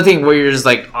there's nothing where you're just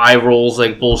like eye rolls,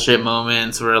 like bullshit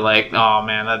moments where like, oh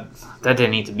man, that didn't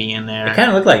need to be in there. It kind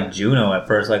of looked like Juno at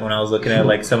first, like when I was looking at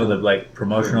like some of the like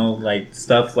promotional like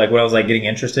stuff, like when I was like getting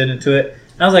interested into it.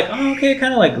 And I was like, oh, okay, it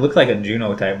kind of like looked like a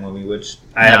Juno type movie, which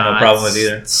I have no problem with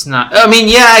either. It's not. I mean,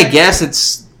 yeah, I guess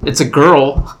it's a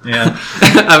girl. Yeah.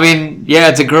 I mean, yeah,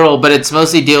 it's a girl, but it's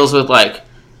mostly deals with like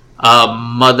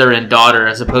mother and daughter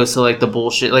as opposed to like the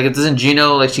bullshit. Like it doesn't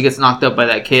Juno like she gets knocked up by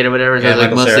that kid or whatever. So Yeah, it's like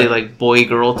Michael mostly Cera. like boy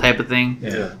girl type of thing.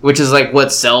 Yeah. Which is like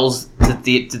what sells to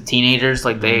teenagers.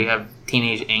 Like they have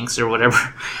teenage angst or whatever.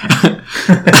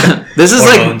 This is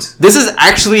Hormones. like this is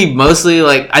actually mostly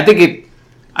like I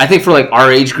think for like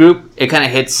our age group it kind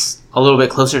of hits a little bit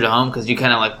closer to home because you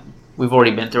kind of like we've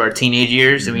already been through our teenage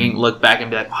years and we can look back and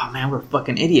be like, oh man, we're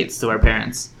fucking idiots to our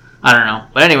parents. I don't know,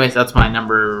 but anyways, that's my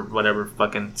number whatever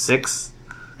fucking 6.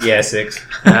 Yeah, 6.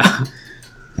 Yeah.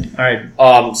 All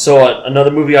right. So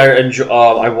another movie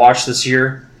I watched this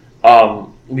year,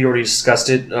 we already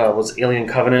discussed it, was Alien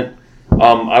Covenant.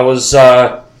 I was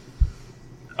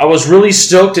really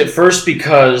stoked at first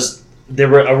because they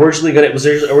were originally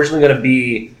gonna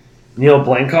be Neil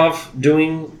Blomkamp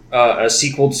doing a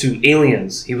sequel to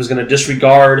Aliens. He was gonna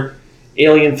disregard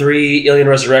Alien 3, Alien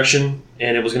Resurrection,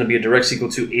 and it was gonna be a direct sequel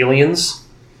to Aliens,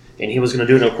 and he was gonna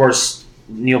do it. And of course,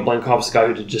 Neil Blomkamp's the guy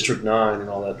who did District 9 and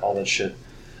all that shit.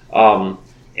 And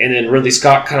then Ridley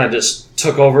Scott kind of just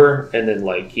took over, and then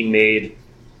like he made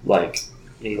kind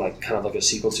of like a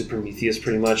sequel to Prometheus,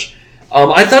 pretty much.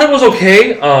 I thought it was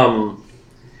okay.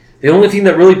 The only thing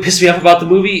that really pissed me off about the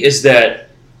movie is that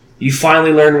you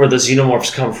finally learn where the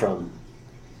xenomorphs come from.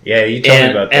 Yeah, you told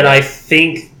me about that. And I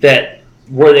think that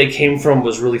where they came from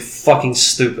was really fucking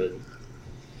stupid.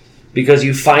 Because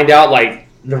you find out, like,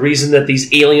 the reason that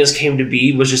these aliens came to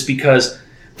be was just because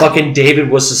fucking David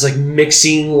was just, like,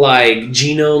 mixing, like,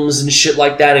 genomes and shit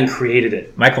like that and created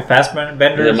it. Michael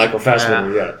Fassbender? Yeah, Michael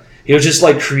Fassbender, yeah. He was just,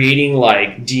 like, creating,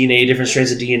 like, DNA, different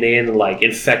strains of DNA and, like,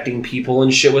 infecting people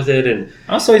and shit with it. And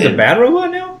Oh, so he's a bad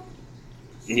robot now?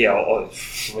 yeah,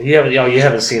 you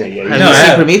haven't seen it yet. Have No, you I seen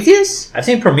have. Prometheus? I've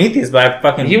seen Prometheus, but I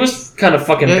fucking... He was kind of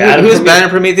fucking Yeah, bad. he was bad in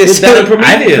Prometheus. He was bad in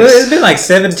Prometheus. It's been like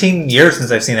 17 years since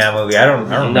I've seen that movie. I don't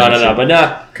No, but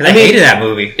nah. Because I hated that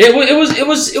movie. It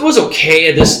was okay.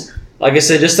 It just, like I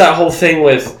said, just that whole thing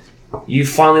with you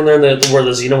finally learn where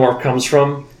the xenomorph comes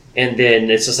from, and then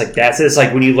it's just like that's it. It's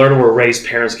like when you learn where Ray's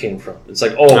parents came from. It's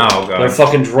like, oh God. they're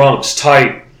fucking drunks,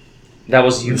 tight. That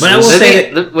was useless. But I will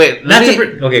say that... Wait, Not let to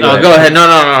me, br- okay, no, ahead. go ahead.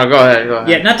 No, go ahead.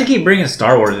 Yeah, not to keep bringing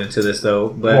Star Wars into this, though,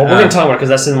 but... well, we're gonna talk about it because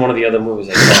that's in one of the other movies.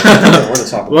 We're gonna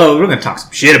talk about. Well, we're gonna talk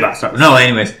some shit about Star Wars. No,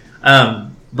 anyways.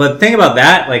 But think about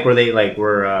that, like, where they, like,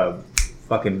 were,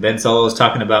 fucking Ben Solo was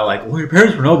talking about, like, well, your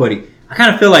parents were nobody. I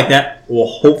kind of feel like that, well,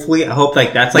 hopefully, I hope,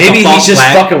 like, that's, like, Maybe a false he's just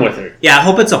flag. fucking with her. Yeah, I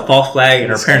hope it's a false flag and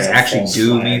her It's parents a actually false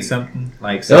do flag. mean something.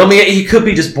 Like, So, so... I mean, he could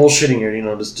be just bullshitting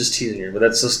her, just teasing her. But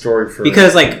that's the story for.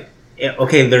 Because, like,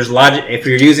 okay, there's logic. If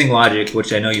you're using logic,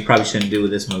 which I know you probably shouldn't do with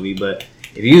this movie, but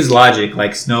if you use logic,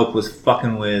 like Snoke was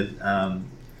fucking with,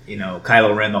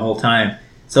 Kylo Ren the whole time.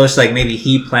 So it's like maybe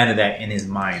he planted that in his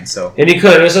mind. So And he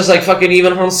could. It was just like fucking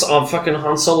even Han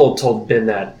Solo told Ben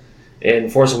that in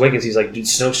Force Awakens. He's like, dude,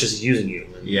 Snoke's just using you.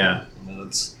 yeah,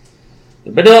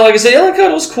 But no, like I said, Alien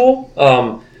Covenant was cool.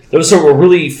 There was some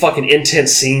really fucking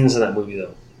intense scenes in that movie,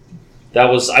 though. That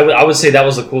was I would say that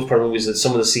was the coolest part of the movie. Is that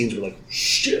some of the scenes were like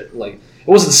shit. Like it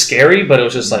wasn't scary, but it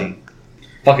was just like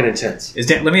fucking intense.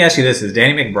 let me ask you this: is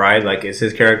Danny McBride like? Is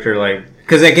his character like?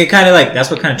 Because like it kind of like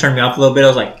that's what kind of turned me off a little bit. I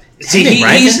was like, See, Danny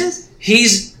McBride in this?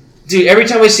 he's dude. Every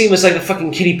time I see him, it's like the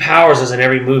fucking Kitty Powers is in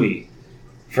every movie,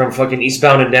 from fucking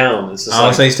Eastbound and Down. It's just Oh,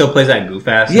 like, so he still plays that goof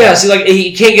ass. yeah. See, like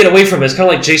he can't get away from it. It's kind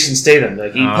of like Jason Statham.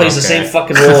 Like he Oh, plays the okay. same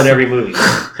fucking role in every movie.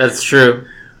 That's true.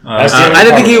 That's the only I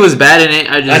didn't part think he of it. was bad in it.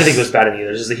 I I didn't think it was bad in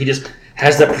either. It's just that he just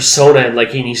has that persona and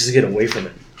like he needs to get away from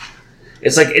it.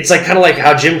 It's like kind of like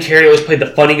how Jim Carrey always played the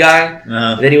funny guy,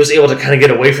 and then he was able to kind of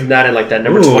get away from that in like that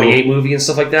number Ooh. 28 movie and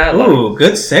stuff like that. Like, Ooh,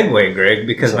 good segue, Greg.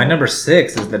 Because my So- number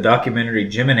 6 is the documentary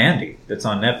Jim and Andy that's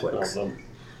on Netflix. um,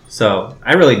 So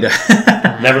I really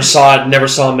never saw it. Never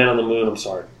saw Man on the Moon. I'm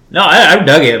sorry. No, I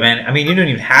dug it, man. I mean, you don't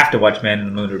even have to watch Man in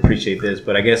the Moon to appreciate this,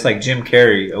 but I guess like Jim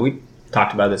Carrey, we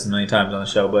talked about this a million times on the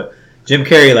show, but Jim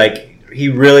Carrey, like he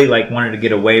really like wanted to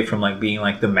get away from like being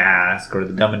like the Mask or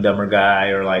the Dumb and Dumber guy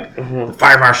or like the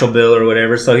Fire Marshal Bill or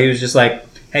whatever. So he was just like,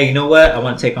 hey, you know what? I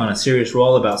want to take on a serious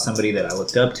role about somebody that I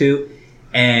looked up to.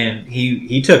 And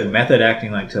he took method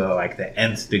acting like to like the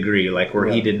nth degree, like where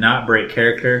he did not break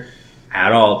character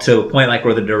at all, to a point like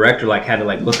where the director like had to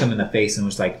like look him in the face and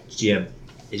was like, Jim,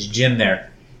 is Jim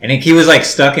there? And he was like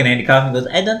stuck in Andy Kaufman. Goes,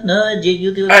 I don't know, Jim,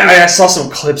 you do it. I saw some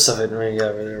clips of it. Right, yeah,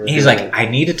 And he's like, I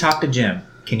need to talk to Jim.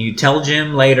 can you tell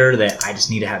Jim later that I just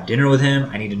need to have dinner with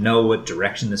him? I need to know what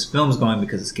direction this film's going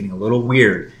because it's getting a little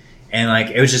weird. And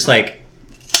like it was just like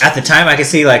at the time I could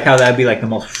see like how that'd be like the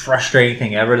most frustrating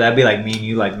thing ever. That'd be like me and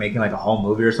you like making like a whole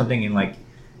movie or something, and like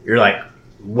you're like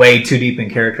way too deep in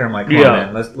character. I'm like, come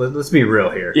on, man, let's be real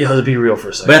here. Yeah, let's be real for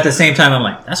a second. But at the same time, I'm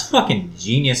like, that's fucking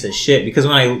genius as shit. Because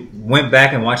when I went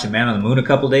back and watched Man on the Moon a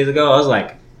couple days ago, I was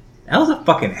like, that was a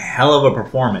fucking hell of a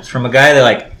performance from a guy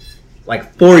that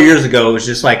like 4 years ago was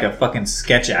just like a fucking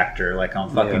sketch actor, like on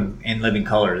fucking In Living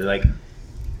Color. Like,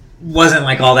 wasn't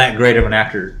like all that great of an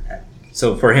actor.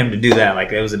 So for him to do that,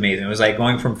 like, it was amazing. It was like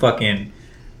going from fucking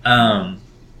one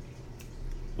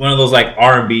of those like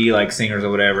R&B like singers or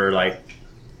whatever, like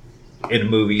in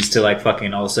movies, to like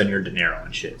fucking all of a sudden you're De Niro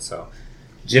and shit. So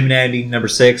Jim and Andy, number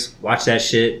 6, watch that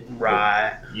shit.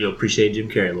 Right. You'll appreciate Jim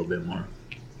Carrey a little bit more.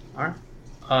 Alright.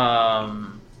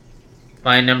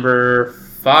 My number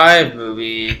 5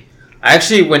 movie. I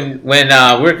actually, when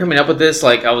we were coming up with this,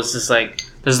 like, I was just like,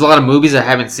 there's a lot of movies I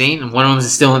haven't seen, and one of them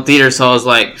is still in theaters, so I was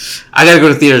like, I gotta go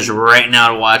to theaters right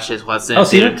now to watch this. What's in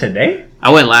See theater. it today?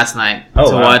 I went last night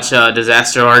to watch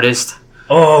Disaster Artist.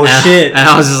 Oh, shit. And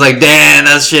I was just like, damn,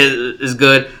 that shit is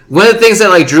good. One of the things that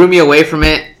like drew me away from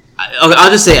it,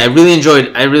 I'll just say I really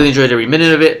enjoyed every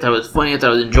minute of it. That was funny. I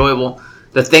thought it was enjoyable.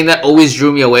 The thing that always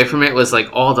drew me away from it was like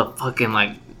all the fucking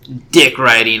like dick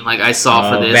riding like I saw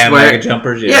for this. Bandwagon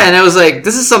jumpers, yeah, and I was like,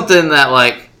 this is something that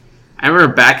like I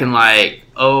remember back in like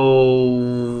I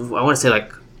want to say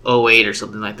like 2008 or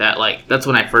something like that. Like that's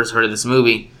when I first heard of this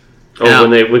movie.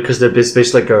 Because they're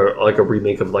basically like a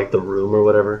remake of like The Room or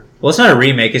whatever. Well, it's not a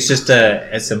remake. It's just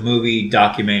it's a movie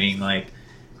documenting like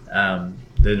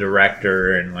the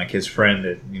director and like his friend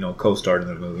that co-starred in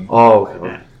the movie. Oh,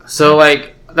 okay. So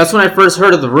like that's when I first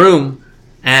heard of The Room,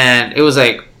 and it was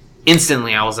like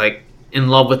instantly I was like in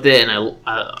love with it, and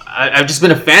I've just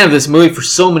been a fan of this movie for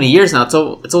so many years now. It's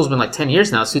almost been like 10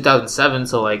 years now. It's 2007,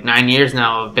 so like 9 years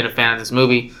now I've been a fan of this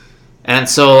movie, and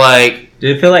so like.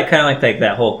 Did it feel like kind of like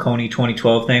that whole Coney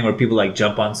 2012 thing where people like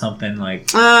jump on something like?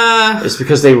 It's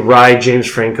because they ride James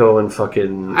Franco and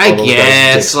fucking. I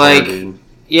guess like,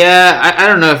 yeah, I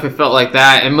don't know if it felt like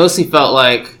that. It mostly felt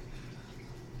like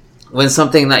when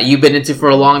something that you've been into for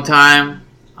a long time,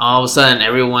 all of a sudden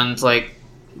everyone's like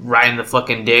riding the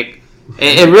fucking dick.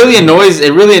 It really annoys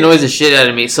the shit out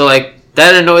of me. So like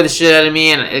that annoyed the shit out of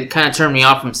me, and it kind of turned me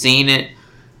off from seeing it.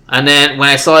 And then when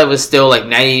I saw it was still like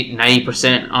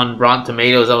 90% on Rotten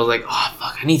Tomatoes, I was like, oh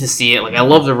fuck, I need to see it. Like I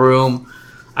love The Room,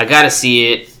 I gotta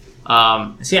see it.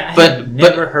 See, I have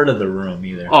never heard of The Room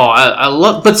either. Oh, I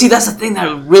love, but see, that's the thing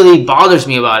that really bothers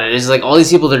me about it is like all these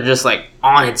people that are just like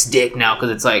on its dick now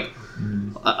because it's like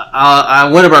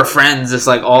one of our friends just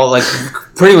like all like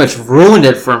pretty much ruined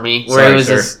it for me. Where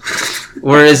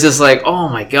it's just like, oh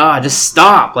my god, just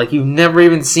stop! Like you've never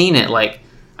even seen it, like.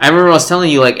 I remember I was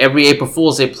telling you, like, every April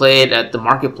Fool's they play it at the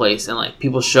marketplace, and, like,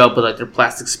 people show up with, like, their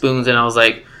plastic spoons, and I was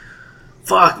like,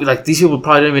 fuck, like, these people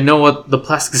probably don't even know what the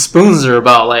plastic spoons are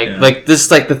about. Like,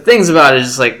 this, like, the things about it is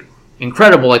just, like,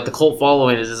 incredible. Like, the cult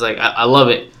following is just, like, I love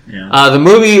it. Yeah. The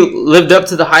movie lived up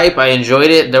to the hype. I enjoyed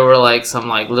it. There were, like, some,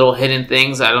 like, little hidden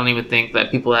things. I don't even think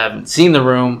that people that haven't seen The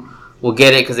Room will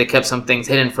get it because they kept some things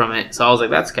hidden from it. So I was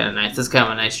like, that's kind of nice. That's kind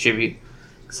of a nice tribute.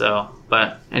 So,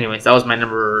 but anyways, that was my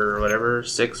number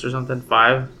 6 or something,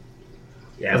 5.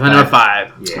 Yeah, that's my number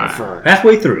 5. Yeah, 5.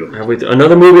 Halfway through.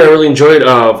 Another movie I really enjoyed,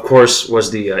 of course, was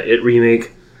the It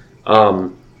remake.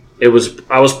 I was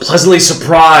pleasantly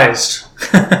surprised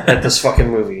at this fucking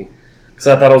movie because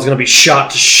I thought I was gonna be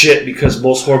shot to shit because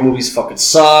most horror movies fucking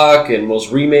suck and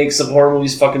most remakes of horror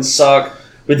movies fucking suck,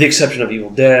 with the exception of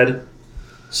Evil Dead.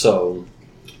 So,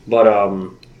 but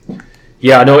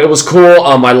yeah, no, it was cool.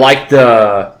 I liked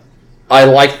that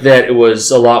it was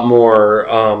a lot more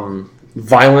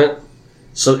violent.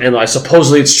 So, and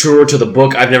supposedly it's truer to the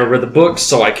book. I've never read the book,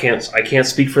 so I can't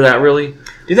speak for that really.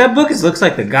 Dude, that book looks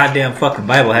like the goddamn fucking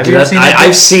Bible. Have you ever seen that?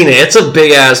 I've seen it. It's a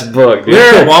big ass book. Dude. We were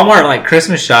at Walmart like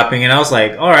Christmas shopping, and I was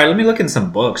like, all right, let me look in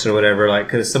some books or whatever, like,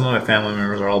 because some of my family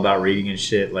members are all about reading and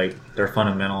shit. Like, they're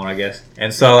fundamental, I guess.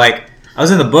 And so, like, I was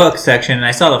in the book section, and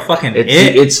I saw the fucking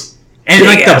and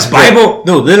like the Bible,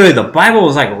 no, literally the Bible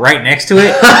was like right next to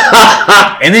it,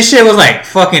 and this shit was like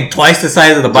fucking twice the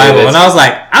size of the Bible, and I was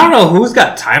like, I don't know who's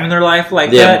got time in their life like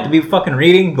that to be fucking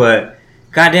reading, but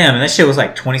goddamn, and that shit was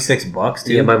like $26,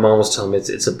 dude. Yeah, my mom was telling me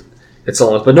it's a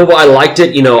lot, but no, but I liked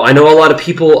it. You know, I know a lot of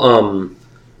people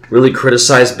really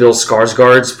criticize Bill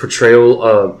Skarsgård's portrayal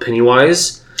of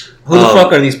Pennywise. Who the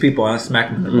fuck are these people? I'm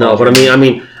smacking them. No, but I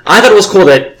mean, I thought it was cool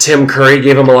that Tim Curry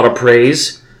gave him a lot of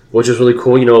praise, which was really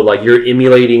cool. You know, like you're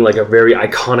emulating like a very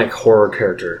iconic horror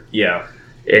character. Yeah.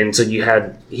 and so he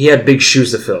had big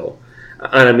shoes to fill.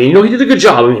 And I mean, he did a good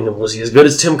job. I mean, was he as good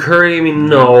as Tim Curry? I mean,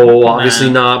 no, obviously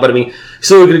not. But I mean,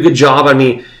 still did a good job. I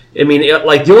mean,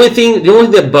 like the only thing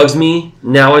that bugs me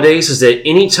nowadays is that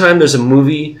anytime there's a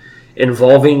movie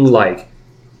involving like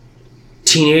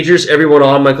teenagers, everyone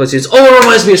automatically says, "Oh, it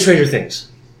reminds me of Stranger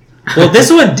Things." Well, this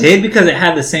one did because it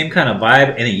had the same kind of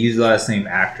vibe and it used a lot of the same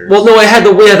actors. Well, no, I had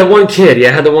the one kid. Yeah,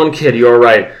 I had the one kid. You were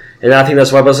right. And I think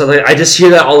that's why I just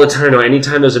hear that all the time now.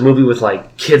 Anytime there's a movie with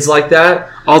like kids like that,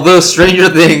 Although Stranger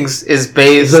Things is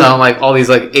based on like all these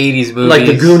like 80s movies, like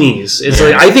the Goonies. It's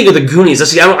like I think of the Goonies. I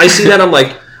see that. I'm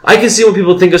like, I can see when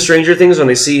people think of Stranger Things when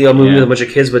they see a movie with a bunch of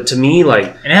kids. But to me, like,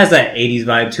 and it has that 80s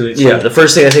vibe to it. Yeah, the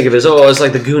first thing I think of is it's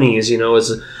like the Goonies.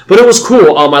 But it was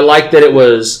cool. I liked that it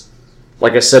was,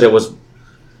 like I said, it was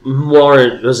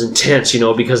intense,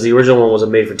 because the original one was a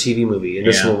made-for-TV movie, and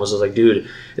this one was like, dude.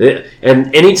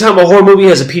 And anytime a horror movie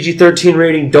has a PG-13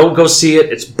 rating, don't go see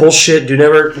it. It's bullshit. Do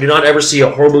not ever see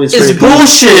a horror movie. It's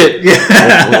bullshit.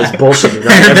 It's bullshit. Do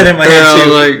not I heard that in my head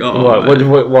too. Like,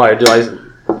 what? Why do I?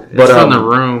 But it's from The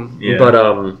Room.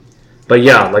 Yeah. But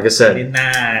yeah, like I said,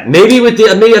 maybe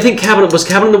I think Cabin in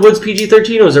the Woods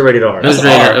PG-13 or was it rated R? It was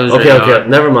rated Okay. R.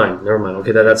 Never mind.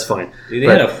 Okay, that's fine. Dude, they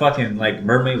had a fucking like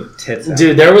mermaid with tits out.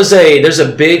 Dude, there's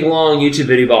a big long YouTube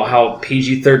video about how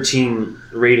PG-13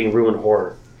 rating ruined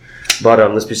horror. But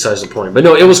that's besides the point. But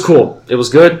no, it was cool. It was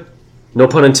good. No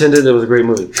pun intended. It was a great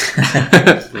movie.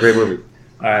 Great movie.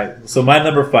 All right, so my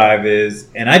number 5 is,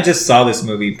 and I just saw this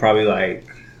movie probably like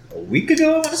a week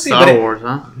ago. I want to say Star Wars,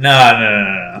 huh?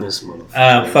 No. This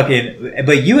motherfucker.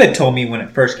 But you had told me when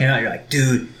it first came out, you're like,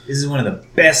 dude, this is one of the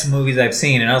best movies I've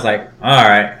seen, and I was like, all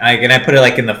right, and I put it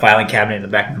like in the filing cabinet in the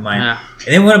back of my mind. Yeah.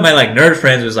 And then one of my like nerd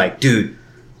friends was like, dude,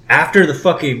 after the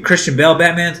fucking Christian Bale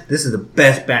Batman, this is the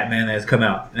best Batman that has come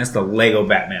out, and that's the Lego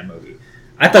Batman movie.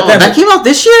 I thought that came out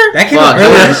this year. That came out earlier.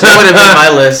 That would have been my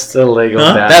list. The Lego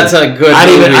Batman. That's a good movie. I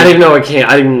didn't even know it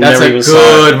came. That's a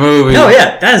good movie. No,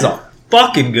 yeah, that is a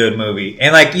fucking good movie.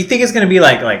 And like, you think it's gonna be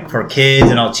like for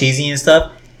kids and all cheesy and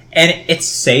stuff, and it's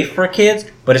safe for kids,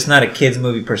 but it's not a kids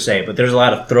movie per se. But there's a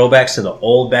lot of throwbacks to the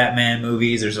old Batman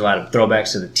movies. There's a lot of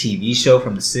throwbacks to the TV show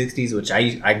from the 60s, which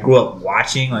I grew up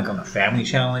watching like on the Family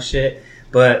Channel and shit.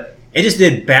 But it just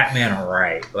did Batman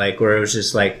right, like where it was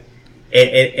just like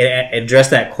it addressed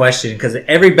that question, because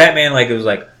every Batman, like, it was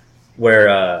like where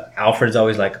Alfred's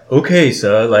always like, okay,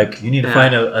 so like you need to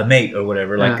find a mate or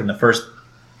whatever. Like in the first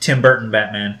Tim Burton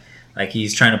Batman, like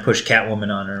he's trying to push Catwoman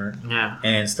on her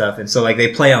and stuff, and so like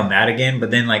they play on that again,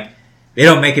 but then like they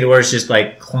don't make it where it's just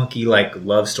like clunky like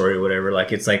love story or whatever.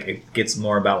 Like it's like it gets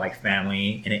more about like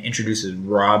family, and it introduces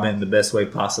Robin the best way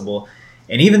possible,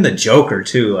 and even the Joker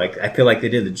too. Like I feel like they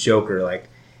did the Joker like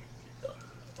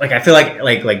I feel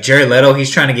like Jared Leto, he's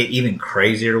trying to get even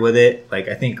crazier with it. Like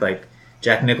I think like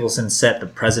Jack Nicholson set the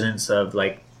precedence of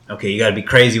like, okay, you got to be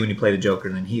crazy when you play the Joker,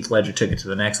 and then Heath Ledger took it to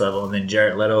the next level, and then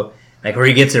Jared Leto, like where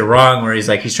he gets it wrong, where he's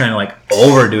trying to like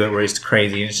overdo it, where he's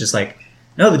crazy, and it's just like,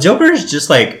 no, the Joker is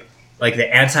just like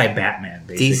the anti-Batman.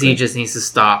 Basically. DC just needs to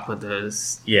stop with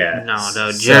this. Yeah.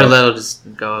 No, Jared Leto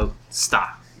just go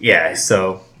stop. Yeah.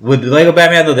 So with the Lego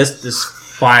Batman though, this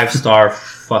 5-star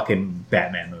fucking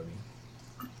Batman movie.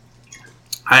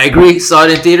 I agree. Saw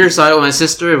it in theater. Saw it with my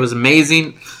sister. It was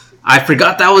amazing. I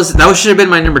forgot that should have been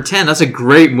my number 10. That's a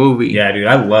great movie. Yeah, dude,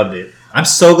 I loved it. I'm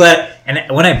so glad.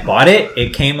 And when I bought it,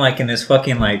 it came like in this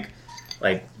fucking like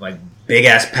big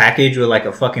ass package with like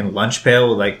a fucking lunch pail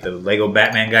with like the Lego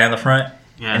Batman guy on the front.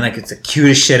 Yeah. And like it's the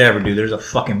cutest shit ever, dude. There's a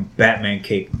fucking Batman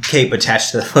cape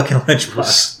attached to the fucking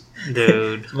lunchbox.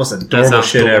 Dude, it's the most adorable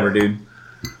shit ever, dude.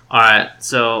 All right,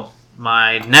 so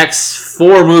my next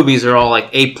 4 movies are all like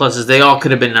A pluses. They all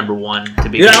could have been number 1. To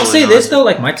be dude, I'll say this though,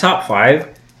 like my top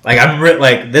 5. Like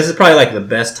like this is probably like the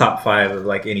best top 5 of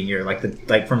like any year.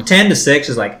 Like from 10 to 6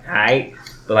 is like aight,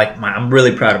 but like I'm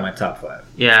really proud of my top 5.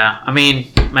 Yeah, I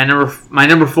mean my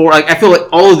number 4. Like I feel like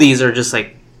all of these are just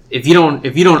like if you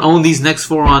don't own these next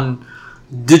 4 on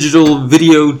digital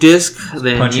video disc,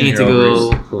 then you need to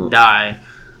go die.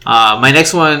 My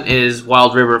next one is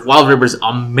Wild River. Wild River's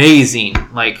amazing.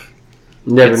 Like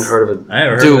never heard of it. I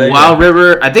never heard of it. Dude, Wild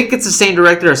River. I think it's the same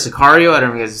director as Sicario. I don't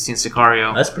know if you guys have seen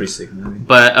Sicario. That's a pretty sick movie.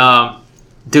 But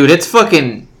dude, it's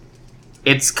fucking.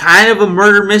 It's kind of a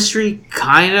murder mystery,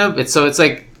 kind of. It's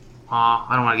like. I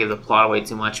don't want to give the plot away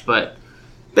too much, but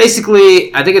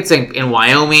basically, I think it's in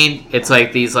Wyoming. It's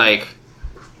like these like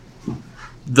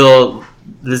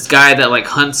this guy that like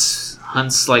hunts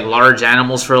like large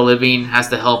animals for a living has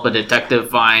to help a detective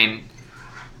find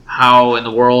how in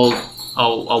the world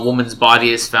a woman's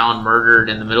body is found murdered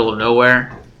in the middle of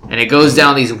nowhere, and it goes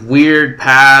down these weird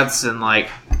paths, and like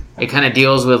It kind of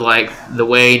deals with like the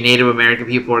way Native American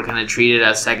people are kind of treated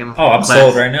as second. Oh, I'm class.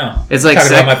 sold right now. It's like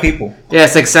talking about my people. Yeah,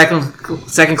 it's like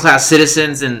second class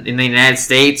citizens in the United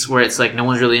States, where it's like no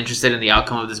one's really interested in the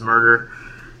outcome of this murder.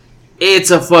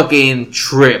 It's a fucking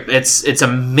trip. It's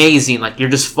amazing. Like you're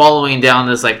just following down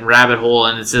this like rabbit hole,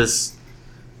 and it's just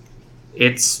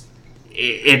it's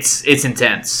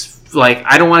intense. Like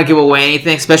I don't want to give away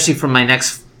anything, especially from my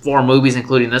next 4 movies,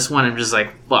 including this one. I'm just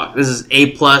like, fuck, this is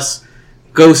A+.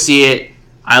 Go see it.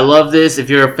 I love this. If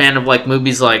you're a fan of like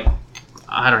movies like,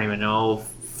 I don't even know,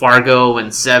 Fargo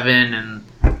and Seven and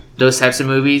those types of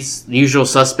movies, The Usual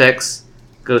Suspects,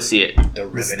 go see it.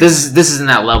 This is in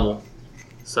that level.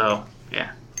 So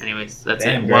yeah. Anyways, that's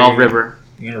Damn, it. Gary, Wild River.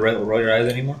 You gonna roll your eyes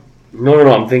anymore? No.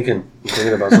 I'm thinking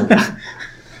about something.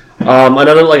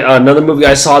 Another movie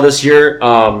I saw this year.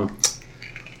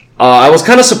 I was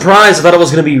kind of surprised. I thought it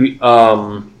was going to be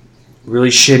really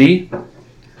shitty.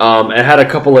 It had a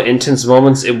couple of intense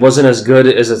moments. It wasn't as good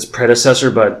as its predecessor,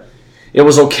 but it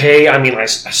was okay. I mean, I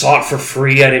saw it for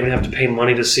free. I didn't even have to pay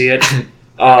money to see it.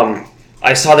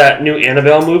 I saw that new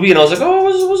Annabelle movie, and I was like, oh,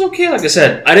 it was okay. Like I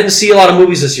said, I didn't see a lot of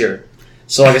movies this year.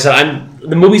 So, like I said,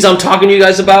 the movies I'm talking to you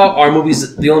guys about are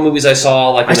movies. The only movies I saw,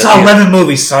 like I saw 11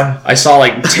 movies, son. I saw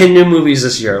like 10 new movies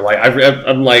this year. Like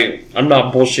I'm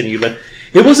not bullshitting you, but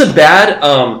it wasn't bad.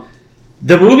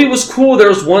 The movie was cool. There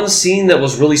was one scene that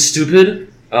was really stupid.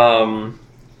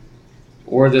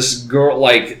 Where this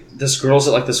girl's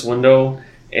at like this window,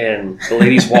 and the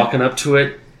lady's walking up to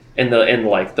it, and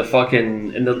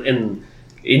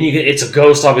it's a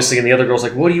ghost obviously, and the other girl's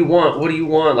like, "What do you want? What do you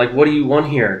want? Like, what do you want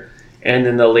here?" And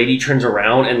then the lady turns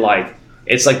around, and like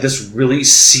it's like this really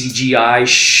CGI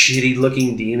shitty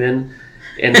looking demon.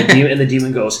 And the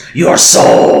demon goes, "Your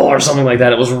soul," or something like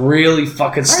that. It was really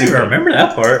fucking stupid. I remember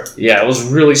that part. Yeah, it was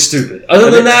really stupid. Other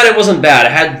than that, it wasn't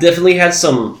bad. It definitely had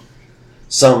some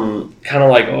kind of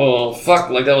like, oh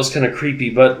fuck, like that was kind of creepy.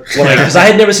 But because I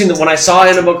had never seen when I saw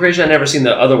Annabelle Creation, I'd never seen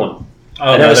the other one.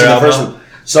 Oh, I'd never seen the first one.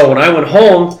 So when I went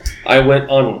home, I went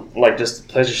on like just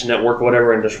PlayStation Network or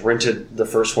whatever, and just rented the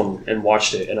first one and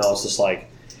watched it. And I was just like,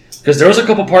 because there was a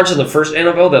couple parts of the first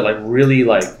Annabelle that like really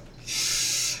like.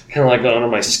 Kind of like got under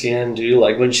my skin, dude.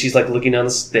 Like when she's like looking down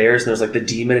the stairs and there's like the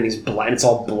demon and he's black, and it's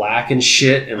all black and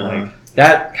shit, and like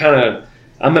that kind of.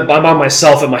 I'm by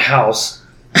myself at my house,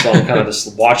 so I'm kind of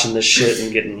just watching this shit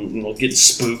and getting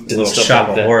spooked and little stuff shop like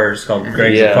of that. horrors called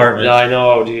Greg's Apartment. Yeah, I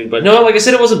know, dude. But no, like I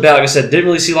said, it wasn't bad. Like I said, didn't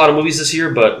really see a lot of movies this year,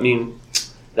 but I mean,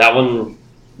 that one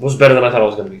was better than I thought it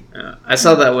was going to be. I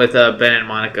saw that with Ben and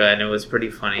Monica, and it was pretty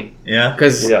funny. Yeah,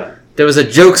 because Yeah. there was a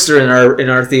jokester in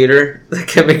our theater that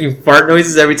kept making fart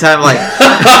noises every time. Like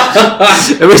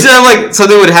every time, like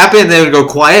something would happen, and they would go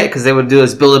quiet because they would do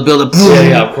this build up,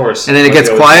 Yeah, of course. and then it gets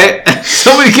quiet.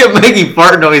 Somebody kept making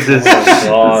fart noises. Oh,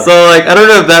 God. So like I don't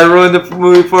know if that ruined the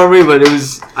movie for me, but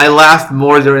I laughed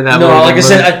more during that movie. No, like I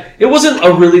said, it wasn't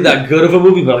a really that good of a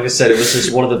movie, but like I said, it was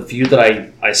just one of the few that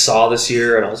I saw this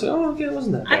year, and I was like, oh, okay, it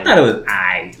wasn't that bad. I thought it was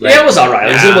Yeah, it was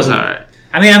alright. Yeah, It wasn't. alright.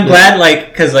 I mean, I'm glad, like,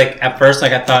 because, like, at first,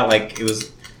 like, I thought, like, it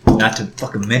was not to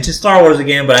fucking mention Star Wars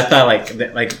again, but I thought,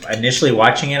 like initially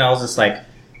watching it, I was just like,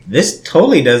 this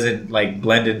totally doesn't, like,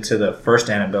 blend into the first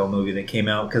Annabelle movie that came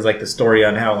out, because, like, the story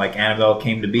on how, like, Annabelle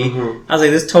came to be. Mhm. I was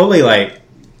like, this totally, like,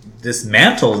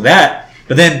 dismantles that.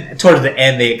 But then, towards the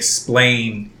end, they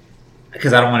explain,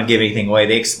 because I don't want to give anything away,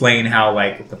 they explain how,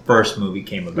 like, the first movie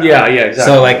came about. Yeah,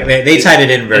 exactly. So, like, they tied it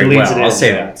in very leads well. it I'll in,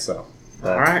 say yeah. that, so.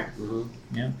 All right.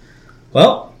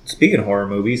 Well, speaking of horror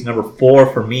movies, number 4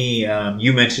 for me,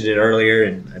 you mentioned it earlier,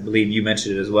 and I believe you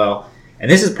mentioned it as well. And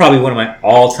this is probably one of my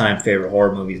all-time favorite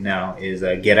horror movies now, is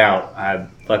Get Out.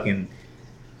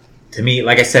 To me,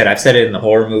 like I said, I've said it in the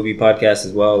horror movie podcast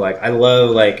as well. Like, I love,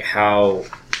 like, how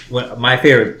my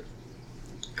favorite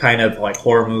kind of, like,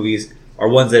 horror movies are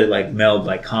ones that, like, meld,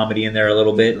 like, comedy in there a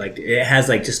little bit. Like, it has,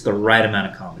 like, just the right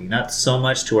amount of comedy. Not so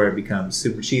much to where it becomes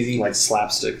super cheesy. Like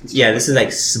slapstick. And stuff. Yeah, this is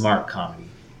like smart comedy,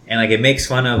 and like it makes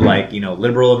fun of like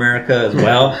liberal America as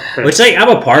well, which like I'm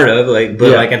a part of. Like,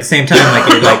 but like at the same time,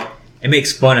 like it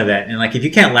makes fun of that, and like if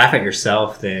you can't laugh at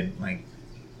yourself, then like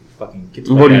fucking get the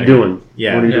fuck What are out you of here. doing?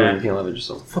 Yeah, What are you yeah. doing? You can't laugh at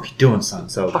yourself. What the fuck you doing, son?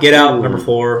 So Get Out, number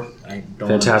 4. I don't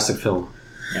Fantastic film.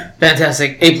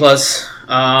 Fantastic. A+.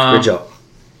 Good job.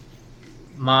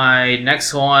 My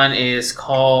next one is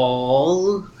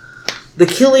called The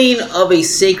Killing of a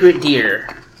Sacred Deer.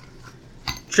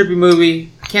 Trippy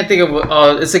movie. Can't think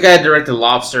of. It's the guy that directed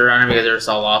Lobster. I don't know if you guys ever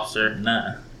saw Lobster.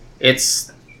 Nah.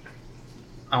 It's.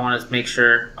 I want to make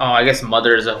sure. Oh, I guess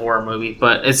Mother is a horror movie,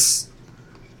 but it's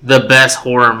the best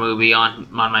horror movie on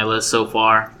my list so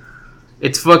far.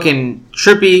 It's fucking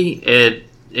trippy.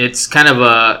 It's kind of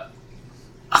a.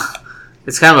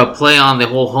 it's kind of a play on the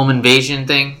whole home invasion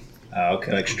thing. Oh,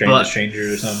 okay, like But-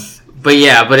 Strangers or something. But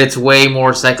yeah, but it's way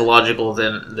more psychological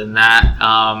than that.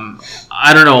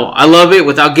 I don't know. I love it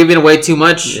without giving away too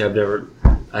much. Yeah, I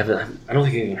don't think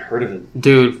I've even heard of it.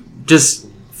 Dude, just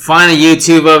find a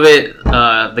YouTube of it.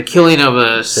 The killing of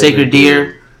a sacred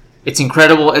deer. It's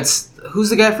incredible. It's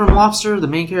who's the guy from Lobster? The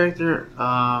main character.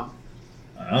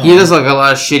 He does like a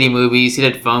lot of shitty movies. He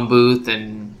did Phone Booth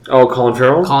and Oh, Colin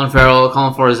Farrell? Colin Farrell.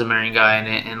 Colin Farrell is a marine guy in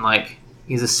it, and like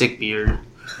he's a sick beard.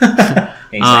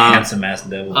 He's a handsome ass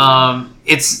devil.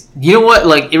 It's you know what,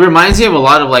 like it reminds me of a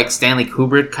lot of like Stanley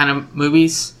Kubrick kind of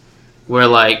movies, where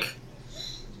like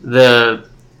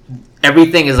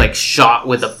everything is like shot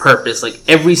with a purpose. Like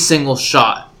every single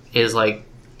shot is like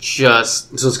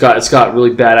just So it's got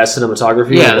really badass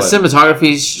cinematography? yeah. or The what?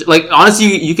 cinematography is like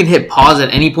honestly, you can hit pause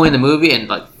at any point in the movie and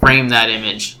like frame that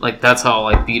image. Like that's how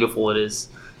like beautiful it is,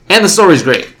 and the story's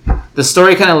great. The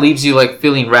story kind of leaves you like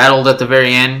feeling rattled at the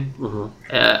very end.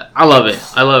 I love it.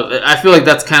 I feel like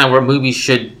that's kind of where movies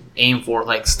should aim for.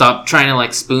 Like, stop trying to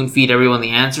like spoon feed everyone the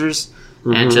answers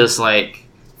and just like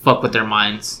fuck with their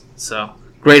minds. So,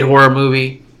 great horror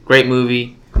movie. Great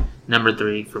movie. Number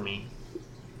 3 for me.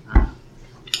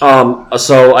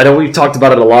 So I know we've talked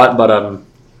about it a lot, but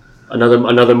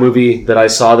another movie that I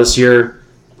saw this year.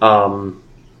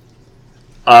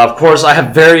 Of course, I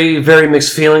have very, very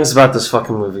mixed feelings about this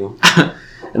fucking movie,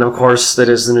 and of course, that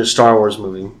is the new Star Wars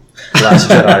movie, Last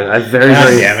Jedi. I have very, God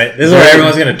very, damn it! This is where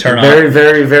everyone's gonna turn on. very,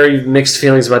 very, very mixed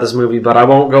feelings about this movie, but I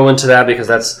won't go into that because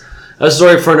that's a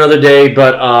story for another day.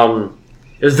 But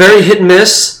it was very hit and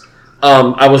miss.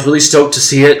 I was really stoked to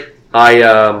see it.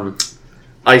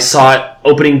 I saw it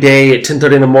opening day at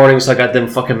 10:30 in the morning, so I got them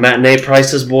fucking matinee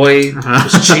prices, boy. It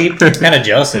was cheap. Kind of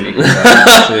jealous of you. Well,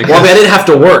 I mean, I didn't have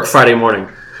to work Friday morning,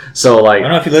 so like. I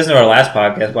don't know if you listened to our last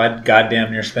podcast, but I'd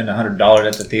goddamn near spend $100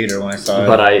 at the theater when I saw it.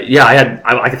 But I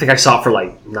think I saw it for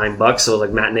like $9, so like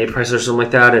matinee prices or something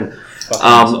like that, and Fucking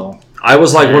asshole. I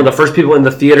was like one of the first people in the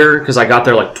theater because I got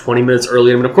there like 20 minutes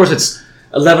early. I mean, of course, it's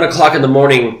 11 o'clock in the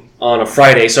morning on a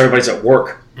Friday, so everybody's at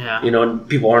work. Yeah. You know, and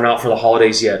people aren't out for the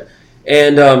holidays yet.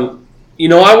 And you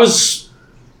know, I'm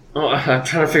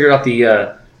trying to figure out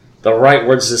the right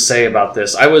words to say about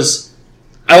this. I would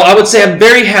say I'm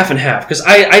very half and half because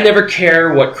I never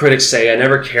care what critics say. I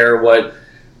never care what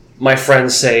my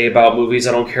friends say about movies.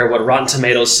 I don't care what Rotten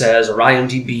Tomatoes says or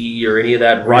IMDb or any of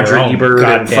that. Roger own Ebert and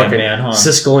goddamn fucking man, huh?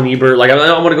 Siskel and Ebert. Like I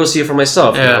want to go see it for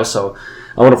myself. You Yeah. know, so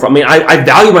I want to. I mean, I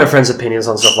value my friends' opinions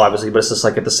on stuff, obviously, but it's just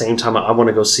like at the same time, I want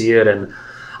to go see it. And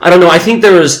I don't know. I think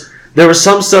there was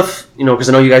some stuff, you know, because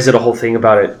I know you guys did a whole thing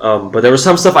about it. But there was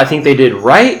some stuff I think they did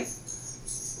right,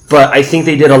 but I think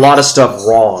they did a lot of stuff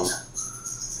wrong.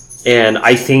 And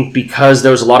I think because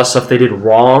there was a lot of stuff they did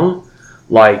wrong,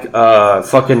 like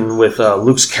fucking with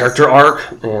Luke's character arc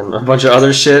and a bunch of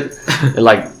other shit, and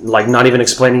like not even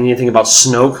explaining anything about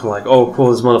Snoke. I'm like, oh,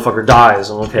 cool, this motherfucker dies.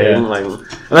 I'm okay. Yeah. I'm like,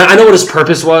 I know what his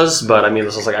purpose was, but I mean,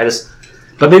 this was like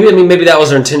but maybe that was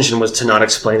their intention, was to not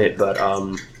explain it. But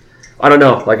I don't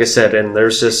know. Like I said, and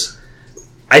there's just,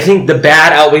 I think the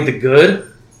bad outweighed the good.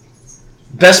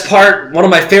 Best part, one of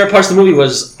my favorite parts of the movie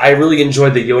was I really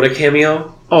enjoyed the Yoda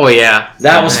cameo. Oh yeah.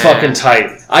 That was Man. fucking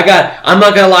tight. I'm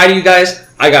not gonna lie to you guys,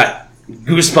 I got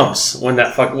goosebumps when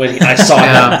I saw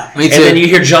Yeah, that. me too. And then you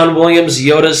hear John Williams,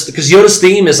 because Yoda's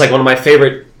theme is like one of my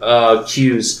favorite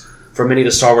cues from any of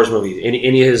the Star Wars movies.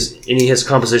 Any of his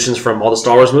compositions from all the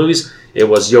Star Wars movies, it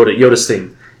was Yoda's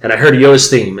theme. And I heard Yoda's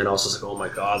theme, and I was just like, oh my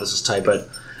god, this is tight. But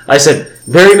I said,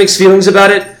 very mixed feelings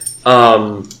about it.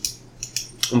 But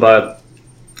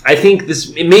I think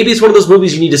maybe it's one of those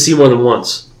movies you need to see more than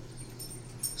once.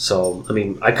 So, I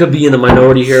mean, I could be in the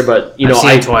minority here, but, you know, I've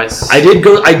seen it twice.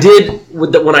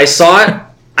 when I saw it,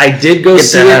 I did go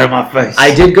see it. out of my face.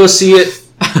 I did go see it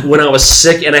when I was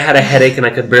sick and I had a headache and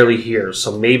I could barely hear.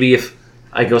 So maybe if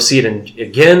I go see it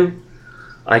again,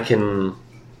 I can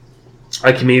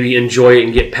maybe enjoy it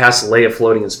and get past Leia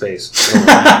floating in space.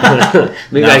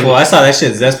 Maybe I saw that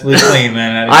shit zestfully clean,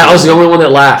 man. I was the only one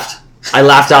that laughed. I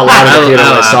laughed out loud in the theater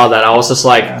when I saw that. I was just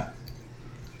like,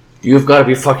 you've got to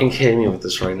be fucking kidding me with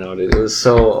this right now, dude. It was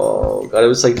so, oh god, it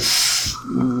was like, it's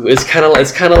kind of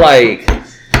like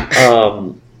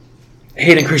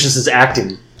Hayden Christensen's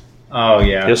acting. Oh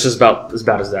yeah. It was just about as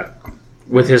bad as that.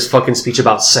 With his fucking speech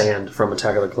about sand from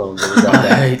Attack of the Clones. It was about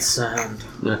that. hate sand.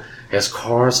 Yes,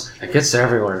 cars. It gets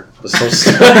everywhere. It's so, it's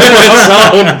so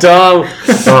dumb.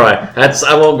 All right,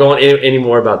 I won't go any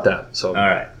more about that. So, All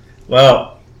right.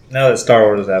 Well, now that Star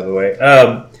Wars is out of the way,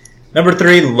 number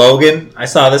 3, Logan. I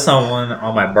saw this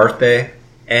on my birthday,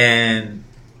 and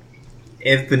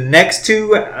if the next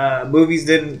two movies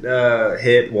didn't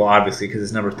hit, well, obviously because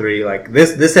it's number 3. Like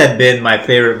this had been my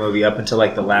favorite movie up until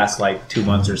like the last like 2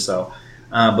 months or so.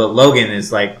 But Logan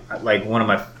is like one of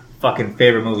my fucking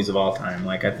favorite movies of all time.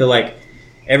 Like I feel like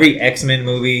every X-Men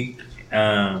movie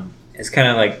is kind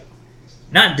of like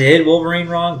not did Wolverine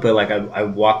wrong, but like I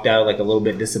walked out like a little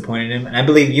bit disappointed in him. And I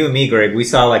believe you and me, Greg, we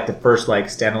saw like the first like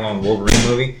standalone Wolverine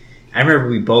movie. I remember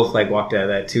we both like walked out of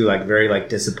that too, like very like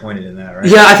disappointed in that, right?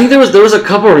 Yeah, I think there was a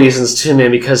couple of reasons too,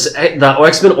 man. Because the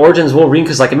X-Men Origins Wolverine,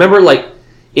 because like I remember like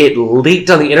it leaked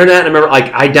on the internet. I remember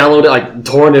like I downloaded it, like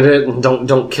torrented it, and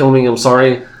don't kill me, I'm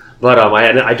sorry, but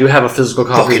I do have a physical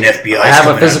copy. Fucking FBI. I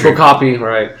have a physical copy,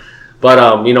 right? But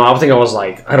I think I was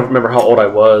like, I don't remember how old I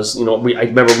was. I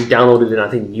remember we downloaded it. And I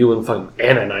think you and fucking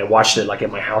Anna and I watched it like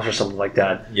at my house or something like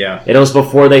that. Yeah. And it was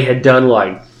before they had done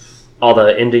like all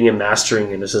the ending and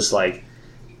mastering, and it's just like,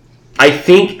 I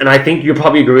think you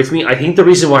probably agree with me. I think the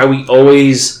reason why we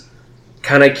always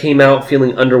kind of came out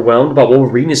feeling underwhelmed about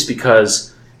Wolverine is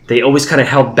because they always kind of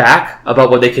held back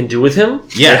about what they can do with him.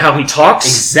 Yeah. And how he talks.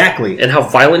 Exactly. And how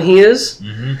violent he is.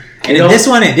 Mm-hmm. And in this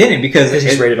one, it didn't because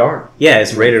it's rated R. Yeah,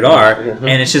 it's rated R, Mm-hmm.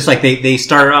 and it's just like they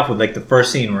started off with like the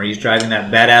first scene where he's driving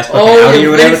that badass fucking Audi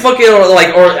or whatever.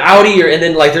 Or Audi, and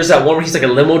then like there's that one where he's like a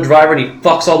limo driver and he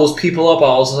fucks all those people up.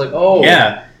 I was like, oh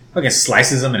yeah, fucking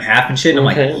slices them in half and shit. And I'm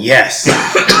like, yes,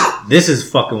 this is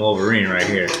fucking Wolverine right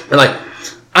here. And like,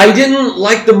 I didn't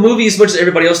like the movie as much as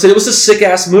everybody else did. It was a sick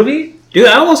ass movie, dude.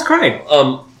 I almost cried.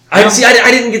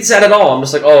 I didn't get sad at all. I'm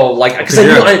just like, oh, like because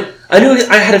I knew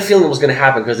I had a feeling it was going to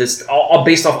happen because it's all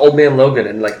based off Old Man Logan,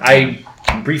 and like I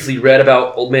briefly read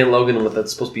about Old Man Logan and what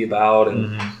that's supposed to be about,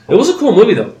 and it was a cool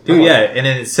movie though. Dude, yeah, and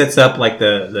then it sets up like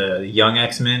the young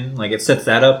X-Men, like it sets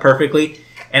that up perfectly.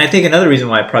 And I think another reason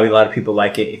why probably a lot of people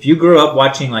like it, if you grew up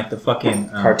watching like the fucking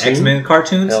X-Men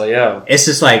cartoons, hell yeah, it's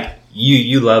just like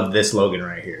you love this Logan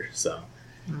right here. So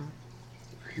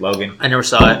Logan, I never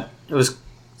saw it.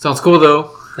 Sounds cool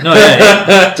though. No,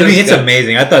 yeah. To me, it's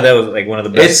amazing. I thought that was like one of the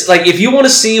best. It's like if you want to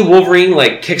see Wolverine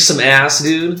like kick some ass,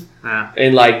 dude,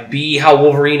 and like be how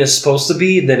Wolverine is supposed to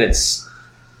be, then it's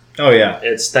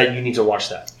that you need to watch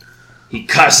that. He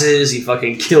cusses, he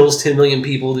fucking kills 10 million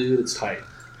people, dude. It's tight,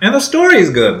 and the story is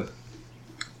good.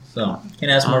 So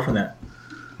can't ask more from that.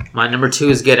 My number 2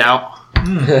 is Get Out. I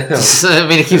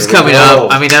mean, it keeps coming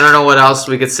up. I mean, I don't know what else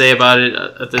we could say about it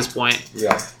at this point.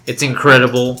 Yeah, it's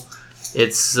incredible.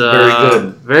 It's very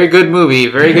good. Very good movie.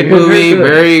 Very good movie.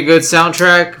 Very good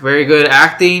soundtrack. Very good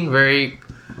acting. Very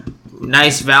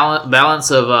nice balance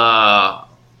of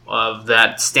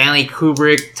that Stanley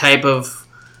Kubrick type of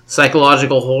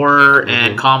psychological horror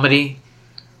and comedy.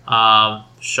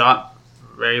 Shot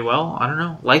very well. I don't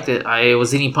know. Liked it. I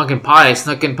was eating pumpkin pie. I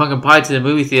snuck in pumpkin pie to the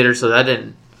movie theater, so that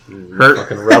didn't hurt.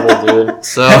 Fucking rebel, dude.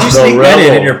 So did you sneak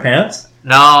that in your pants?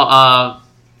 No.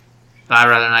 I'd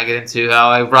rather not get into how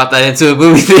I brought that into a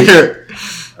movie theater.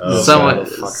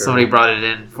 Somebody brought it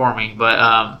in for me,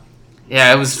 but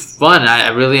yeah, it was fun. I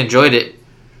really enjoyed it.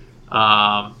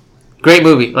 Great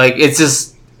movie. Like it's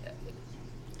just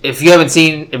if you haven't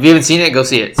seen it, go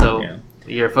see it. So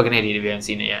you're a fucking idiot if you haven't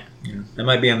seen it yet. Yeah. That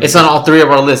might be on. It's on all 3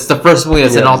 of our lists. The first movie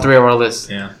that's in all 3 of our lists.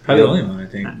 Yeah, probably the only one I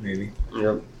think maybe.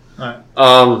 Yep. All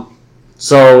right.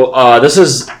 So this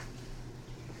is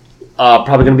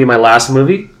probably going to be my last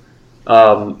movie.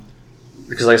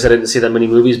 Because like I said, I didn't see that many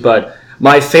movies, but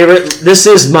my favorite, this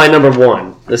is my number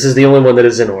 1. This is the only one that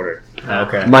is in order.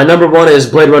 Okay. My number 1 is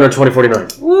Blade Runner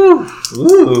 2049.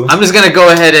 Ooh. I'm just going to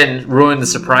go ahead and ruin the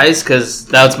surprise because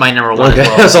that's my number 1 Okay. as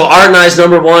well. So Art and I's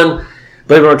number 1,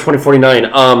 Blade Runner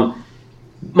 2049.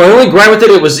 My only gripe with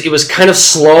it was kind of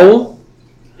slow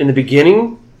in the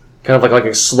beginning, kind of like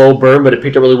a slow burn, but it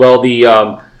picked up really well. The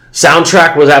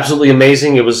soundtrack was absolutely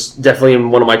amazing. It was definitely in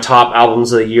one of my top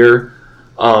albums of the year.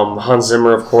 Hans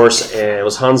Zimmer, of course, and it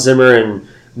was Hans Zimmer and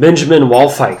Benjamin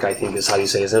Wallfeich, I think is how you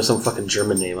say it. There's some fucking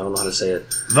German name. I don't know how to say it.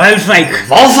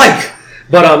 Wallfeich.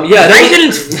 But yeah,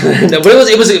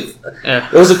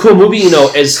 it was a cool movie.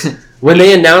 As when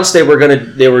they announced they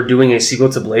were doing a sequel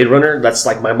to Blade Runner, that's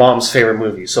like my mom's favorite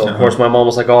movie. So of course my mom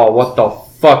was like, "Oh, what the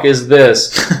fuck is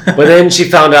this?" But then she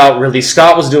found out Ridley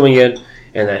Scott was doing it.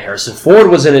 And that Harrison Ford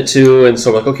was in it too, and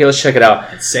so like, okay, let's check it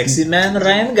out. Sexy man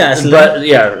Ryan Gosling. But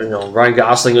yeah, Ryan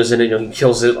Gosling was in it. He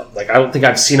kills it. Like I don't think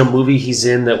I've seen a movie he's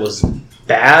in that was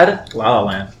bad. La La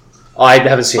Land. Oh, I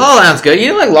haven't seen. La La Land's good. You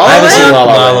didn't like La La I Land? haven't seen La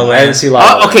La Land. I haven't seen La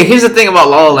La Land. Okay, here's the thing about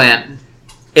La La Land.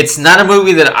 It's not a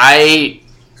movie that I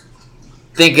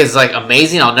think is like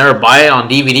amazing. I'll never buy it on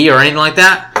DVD or anything like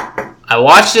that. I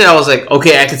watched it. I was like,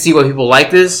 okay, I can see why people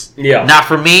like this. Yeah. Not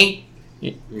for me.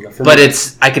 But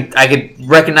I could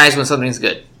recognize when something's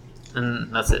good.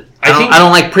 and that's it. I think- I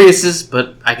don't like Priuses,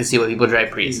 but I can see why people drive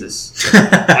Priuses.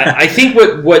 I think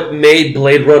what made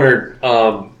Blade Runner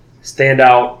stand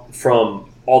out from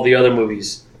all the other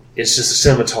movies is just the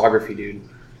cinematography, dude.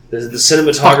 The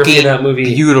cinematography in that movie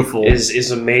beautiful.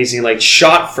 is amazing. Like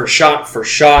shot for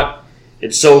shot,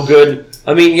 it's so good.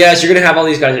 I mean, yes, you're gonna have all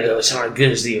these guys. Oh, it's not as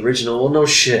good as the original. Well, no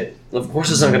shit. Of course,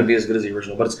 it's not gonna be as good as the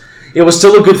original, but it was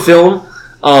still a good film.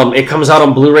 It comes out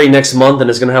on Blu-ray next month, and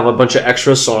it's gonna have a bunch of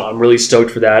extras. So I'm really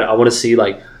stoked for that. I want to see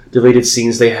like deleted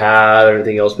scenes they had, and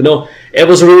everything else. But no, it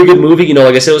was a really good movie. You know,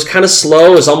 like I said, it was kind of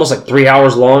slow. It was almost like 3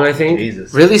 hours long, I think.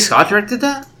 Jesus. Really, Scott directed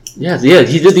that? Yeah,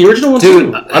 he did the original one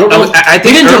Dude, too. I don't know. I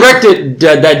think he didn't direct it.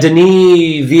 That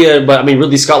Denis Villa, but I mean,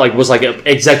 Ridley Scott was like an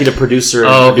executive producer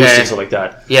and produced it and stuff like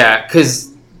that. Yeah,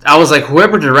 because I was like,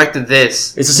 whoever directed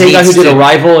this, It's the same guy who did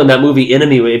Arrival and that movie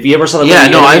Enemy. If you ever saw the movie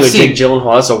Enemy I've with seen. Jake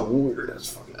Gyllenhaal, that's a weird.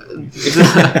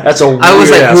 That's a weird. I was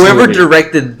like, whoever movie.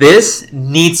 directed this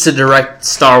needs to direct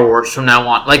Star Wars from now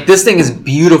on. Like, this thing is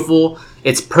beautiful.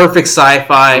 It's perfect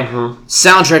sci-fi.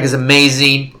 Soundtrack is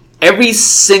amazing. Every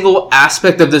single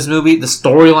aspect of this movie, the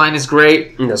storyline is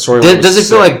great. Does it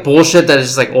feel like bullshit that it's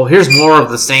just like, well, here's more of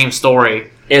the same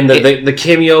story? And the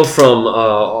cameo from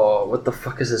what the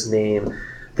fuck is his name?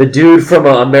 The dude from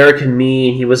American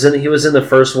Me. He was in the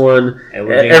first one.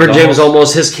 Edward James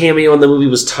Olmos. His cameo in the movie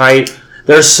was tight.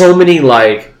 There's so many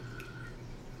like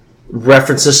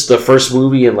references to the first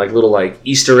movie and like little like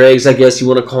Easter eggs, I guess you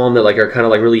want to call them, that like are kind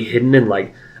of like really hidden, and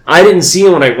like I didn't see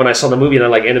them when I saw the movie, and I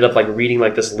like ended up like reading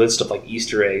like this list of like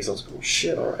Easter eggs. I was like, oh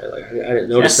shit, all right, like I didn't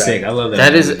notice That's that. sick. I love that.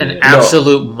 That is an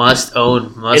absolute must-own,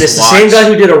 must-watch. And it's the same guy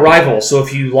who did Arrival. So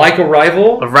if you like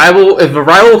Arrival, If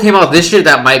Arrival came out this year,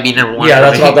 that might be number one.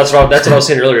 yeah, for me. that's what I was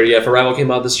saying earlier. Yeah, if Arrival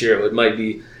came out this year, it might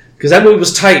be, because that movie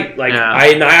was tight. Like Yeah.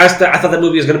 I thought that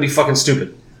movie was gonna be fucking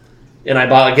stupid, and I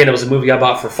bought again. It was a movie I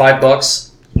bought for $5,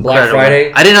 Black Incredible.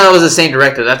 Friday. I didn't know that was the same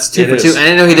director. That's 2 It for 2. is. I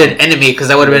didn't know he did Enemy, because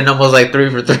that would have been almost like 3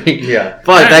 for 3. Yeah.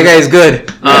 Fuck, that guy is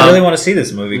good. I really want to see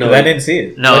this movie because no, I didn't see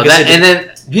it. No, Like I that said, and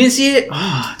then you didn't see it,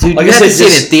 oh, dude. Like You I have to said, see it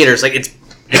just- in theaters. Like it's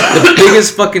the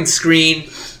biggest fucking screen,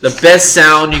 the best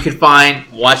sound you could find.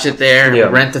 Watch it there. Yeah.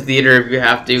 Rent the theater if you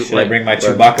have to. Should I bring my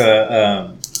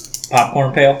Chewbacca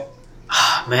popcorn pail?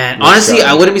 Man, Yes, honestly, sir.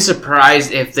 I wouldn't be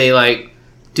surprised if they like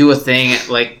do a thing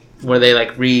like where they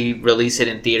like re-release it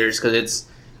in theaters, because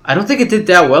I don't think it did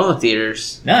that well in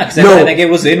theaters. No, because No. I think it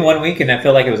was in 1 week and I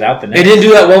felt like it was out the next. It didn't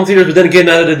do that well in theaters, but then again,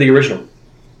 neither did the original.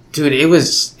 Dude, it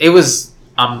was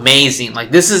amazing. Like,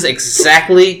 this is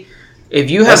exactly, if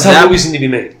you have That's how that, movies need to be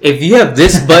made. if you have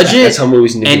this budget That's how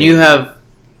movies need to and be you made.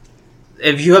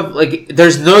 if you have like,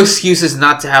 there's no excuses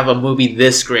not to have a movie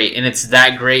this great, and it's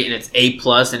that great, and it's A+,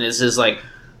 and it's just like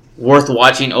worth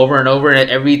watching over and over, and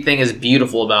everything is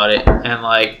beautiful about it, and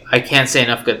like I can't say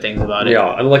enough good things about it.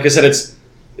 Yeah, and like I said,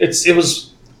 it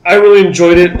was. I really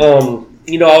enjoyed it.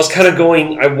 You know, I was kind of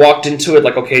going. I walked into it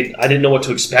like, okay, I didn't know what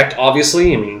to expect.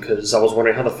 Obviously, I mean, because I was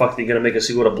wondering how the fuck are they gonna make a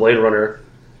sequel to Blade Runner.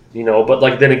 You know, but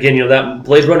like then again, you know, that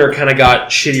Blade Runner kind of got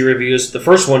shitty reviews. The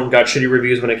first one got shitty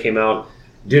reviews when it came out.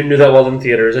 Didn't do that well in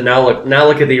theaters, and now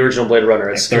look at the original Blade Runner.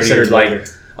 It's 30 considered years like later.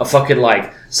 a fucking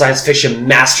like science fiction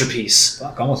masterpiece.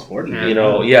 Fuck, almost 40. Yeah. You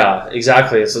know, yeah,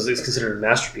 exactly. It's considered a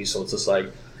masterpiece, so it's just like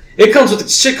it comes with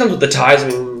shit comes with the ties. I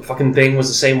mean, fucking Thing was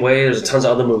the same way. There's tons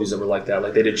of other movies that were like that.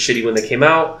 Like they did shitty when they came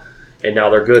out, and now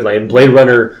they're good. Like in Blade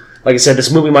Runner, like I said,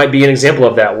 this movie might be an example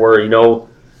of that, where you know,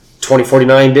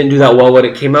 2049 didn't do that well when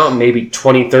it came out, and maybe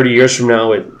 20, 30 years from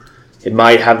now, it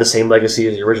might have the same legacy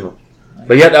as the original.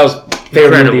 But yeah, that was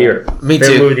favorite movie of the year. Me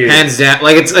Favorite too. movie of the year. Hands down.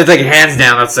 Like it's like hands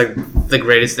down. That's like the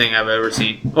greatest thing I've ever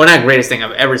seen. Well, not greatest thing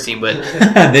I've ever seen, but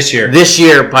This year. this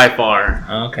year by far.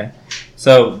 Oh, okay.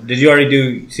 So, did you already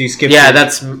do? So you skipped. Yeah,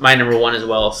 that's my number one as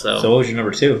well. So, So what was your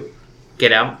number 2?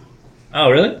 Get Out. Oh,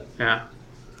 really? Yeah.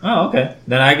 Oh, okay.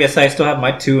 Then I guess I still have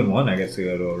my 2 and 1. I guess to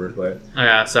go over, but Oh,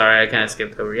 yeah. Sorry, I kind of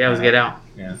skipped over. Yeah, it was Get Out.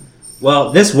 yeah.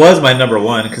 Well, this was my number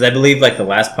 1 because I believe like the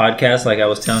last podcast, like I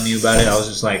was telling you about it, I was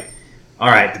just like, all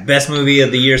right, the best movie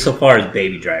of the year so far is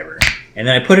Baby Driver, and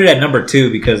then I put it at number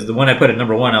 2 because the one I put at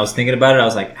number 1, I was thinking about it, I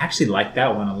was like, I actually like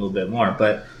that one a little bit more,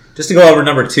 but just to go over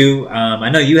number 2, I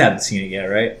know you haven't seen it yet,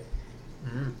 right?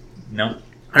 No.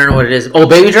 I don't know what it is. Oh,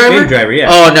 Baby Driver. Baby Driver, yeah.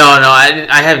 Oh no,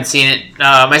 I haven't seen it.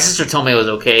 My sister told me it was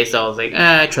okay, so I was like,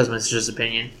 I trust my sister's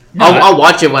opinion. No, I'll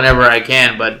watch it whenever I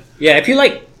can, but Yeah, if you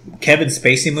like Kevin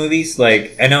Spacey movies,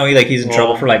 like I know he's in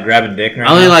trouble for like grabbing dick right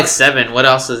I only now. like 7. What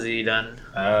else has he done?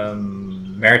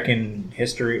 American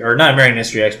History, or not American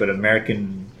History X, but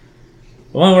American,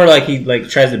 the one where like he like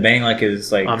tries to bang like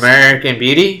his like American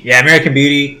Beauty. yeah, American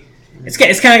Beauty. It's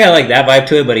kind of got like that vibe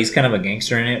to it, but he's kind of a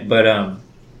gangster in it. But well,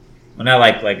 not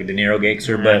like a De Niro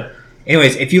gangster, but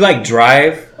Anyways, if you like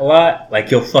Drive a lot,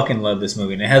 like you'll fucking love this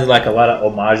movie. And it has like a lot of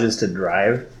homages to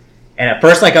Drive. And at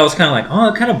first, like I was kind of like,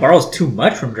 oh, it kind of borrows too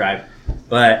much from Drive,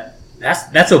 but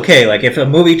that's okay. Like if a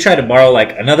movie tried to borrow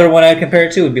like another one I'd compare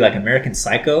it to would be like American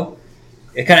Psycho.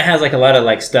 It kind of has like a lot of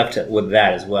like stuff with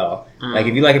that as well. Like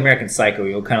if you like American Psycho,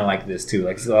 you'll kind of like this too.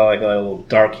 Like it's all like a little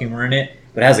dark humor in it,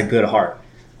 but it has a good heart.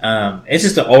 It's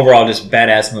just an overall just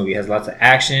badass movie. It has lots of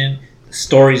action. The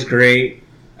story's great.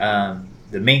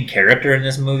 The main character in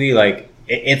this movie, like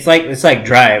it's like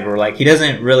Drive, or like he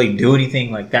doesn't really do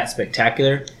anything like that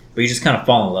spectacular, but you just kind of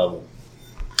fall in love with him.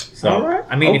 So, Alright.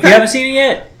 I mean, if Okay. you haven't seen it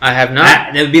yet, I have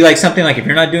not. it would be like something like if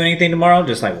you're not doing anything tomorrow,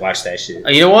 just like watch that shit.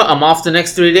 You know what? I'm off the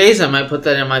next 3 days. I might put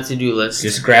that in my to-do list.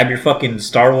 Just grab your fucking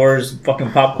Star Wars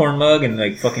fucking popcorn mug and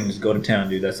like fucking just go to town,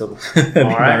 dude. That'd be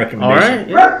my recommendation. All right.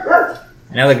 Yeah.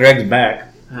 Now that Greg's back,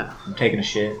 Yeah. I'm taking a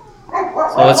shit.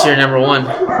 So what's your number one?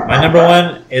 My number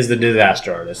one is The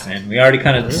Disaster Artist, and we already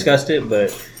kind of discussed it,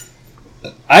 but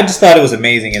I just thought it was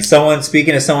amazing. And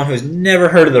speaking as someone who's never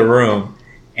heard of The Room,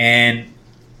 and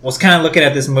was kind of looking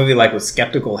at this movie like with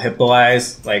skeptical hippo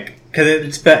eyes, like because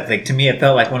it's like to me it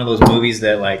felt like one of those movies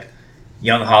that like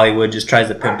young Hollywood just tries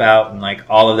to pimp out, and like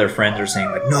all of their friends are saying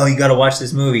like, no, you got to watch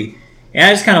this movie. And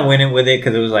I just kind of went in with it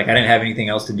because it was like I didn't have anything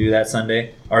else to do that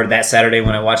Sunday or that Saturday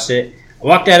when I watched it. I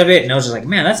walked out of it and I was just like,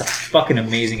 man, that's a fucking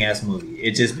amazing ass movie.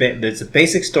 It's a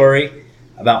basic story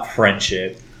about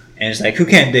friendship, and it's like, who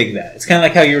can't dig that? It's kind of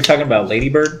like how you were talking about Lady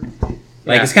Bird.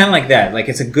 Like Yeah. it's kind of like that. Like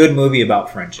it's a good movie about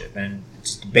friendship, and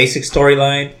it's a basic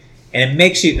storyline, and it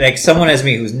makes you like someone as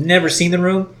me who's never seen The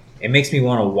Room. It makes me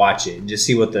want to watch it and just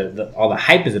see what all the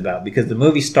hype is about, because the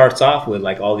movie starts off with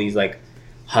like all these like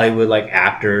Hollywood like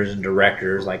actors and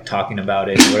directors like talking about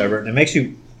it or whatever, and it makes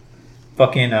you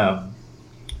fucking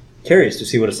curious to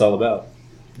see what it's all about.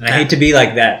 And I hate to be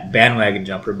like that bandwagon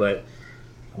jumper, but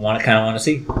I kind of want to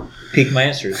see, pique my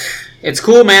interest. It's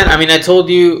cool, man. I mean, I told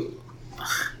you.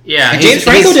 Yeah, And James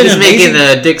Franco did he's an making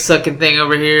amazing- the dick sucking thing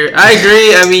over here. I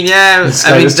agree. I mean, yeah. This I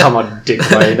guy mean, was talking about dick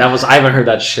bite. I haven't heard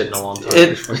that shit in a long time.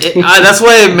 that's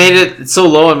why it made it so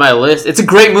low on my list. It's a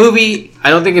great movie. I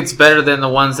don't think it's better than the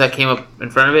ones that came up in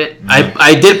front of it.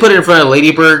 I did put it in front of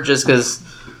Lady Bird just because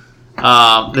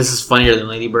this is funnier than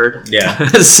Lady Bird. Yeah.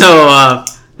 So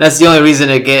that's the only reason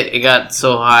it got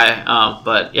so high.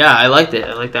 But yeah, I liked it.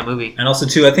 I liked that movie. And also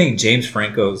too, I think James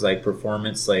Franco's like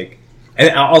performance, like,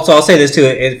 and also I'll say this too,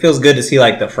 it feels good to see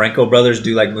like the Franco brothers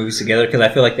do like movies together, because I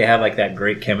feel like they have like that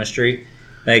great chemistry.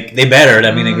 Like they better.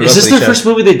 I mean, they grew Is up this with their each other. first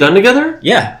movie they've done together?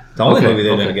 Yeah, the only Okay, movie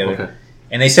they've done okay, together. okay.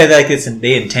 And they said that like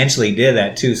they intentionally did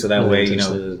that too, so that way, you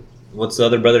know, what's the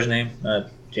other brother's name?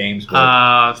 James.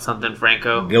 Something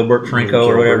Franco. Gilbert Franco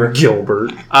or whatever.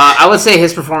 Gilbert. I would say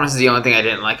his performance is the only thing I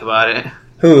didn't like about it.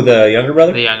 Who, the younger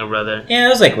brother? The younger brother. Yeah, it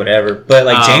was like whatever. But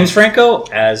like James Franco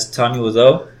as Tommy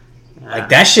Wiseau, like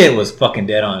that shit was fucking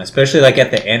dead on. Especially like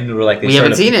at the end where like they We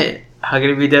haven't seen it. How can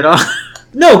it be dead on?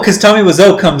 No, because Tommy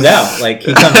Wiseau comes out. Like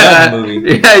he comes out in the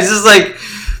movie. Yeah, it's just like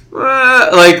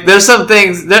there's some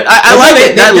things. I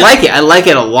like it. I like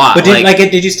it a lot. But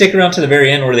did you stick around to the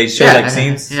very end where they showed like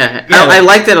scenes? Yeah, I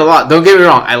liked it a lot. Don't get me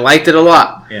wrong. I liked it a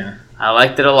lot. Yeah. I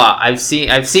liked it a lot. I've seen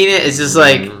it. It's just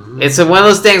like it's one of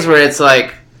those things where it's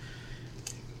like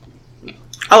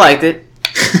I liked it.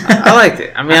 I liked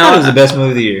it. I mean, I thought it was the best movie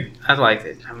of the year. I liked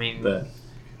it. I mean, But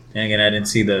and again, I didn't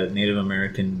see the Native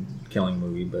American killing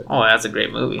movie, but oh, that's a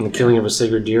great movie. The Killing of a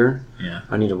Sacred Deer. yeah.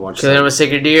 I need to watch Killing that. of a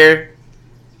Sacred Deer.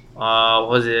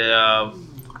 Was it?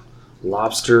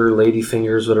 Lobster,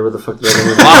 Ladyfingers, whatever the fuck the other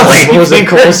one Wow, was. What was it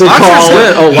called? What's it Lobster's called?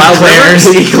 good. Oh, Wild Eclairs.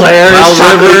 River? Eclairs. Wild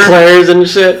Chocolate River. Eclairs and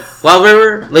shit. Wild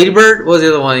River, Lady Bird. What was the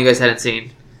other one you guys hadn't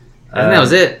seen? I think that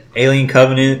was it. Alien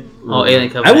Covenant. Oh, Alien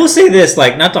I Covenant. will say this,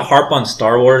 like, not to harp on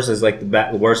Star Wars as like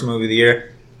the worst movie of the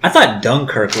year. I thought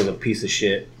Dunkirk was a piece of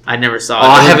shit. I never saw Oh, it.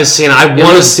 I haven't seen it. I want to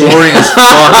was see boring it. as fuck.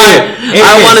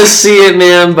 I want to see it,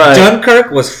 man, but Dunkirk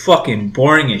was fucking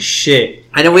boring as shit.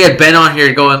 I know we had Ben on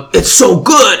here going, "It's so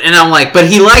good," and I'm like, "But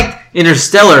he liked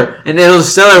Interstellar, and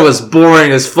Interstellar was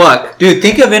boring as fuck." Dude,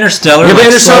 think of Interstellar. yeah, but like,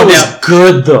 Interstellar slow was down.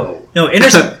 good though. No,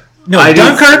 I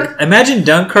didn't Dunkirk. Imagine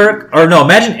Dunkirk, or no,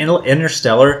 imagine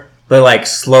Interstellar, but like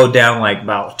slowed down like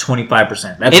about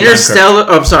 25%. That's Interstellar.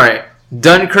 Oh, I'm sorry,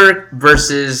 Dunkirk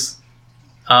versus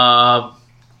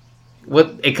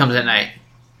what? It Comes at Night.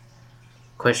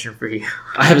 Question for you.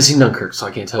 I haven't seen Dunkirk, so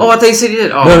I can't tell you. Oh, I thought you said you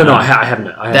did. Oh, no, I haven't.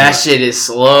 I haven't. That shit is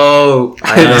slow. I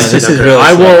haven't seen This is Dunkirk. really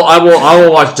I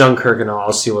will watch Dunkirk and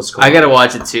I'll see what's going on. I gotta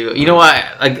watch it too. You know what?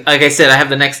 Like I said, I have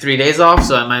the next 3 days off,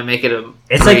 so I might make it a.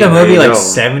 It's like a There movie you like go.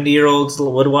 70-year-olds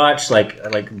would watch, like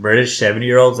British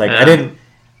 70-year-olds. Like Yeah.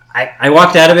 I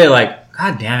walked out of it like,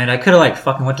 God damn it! I could have like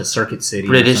fucking went to Circuit City.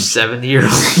 or British some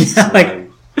 70-year-olds. shit. like.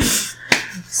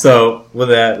 So with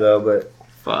that though, but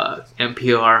Fuck.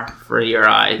 NPR for your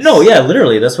eyes. no, yeah,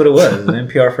 literally, that's what it was. An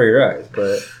NPR for your eyes.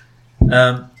 But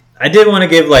I did want to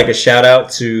give like a shout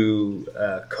out to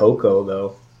Coco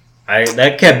though.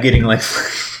 That kept getting like.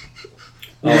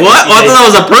 What? I thought that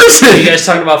was a person. Are you guys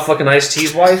talking about fucking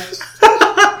Ice-T's wife?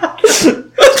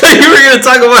 You were gonna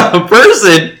talk about a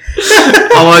person.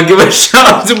 I want to give a shout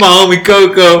out to my homie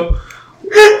Coco.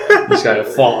 This guy a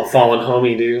fallen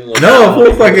homie, dude. Like, No,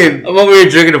 full fucking I'm over here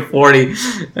drinking a 40.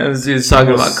 And this dude's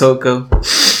talking about Coco.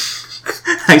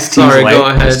 Ice-T's Sorry, wife. go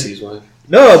ahead. Ice-T's wife.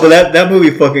 No, but that movie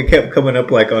fucking kept coming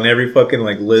up like on every fucking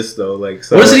like list though. Like,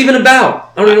 so What is it even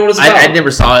about? I don't even know what it's about. I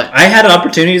never saw it. I had an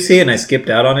opportunity to see it and I skipped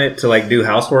out on it to like do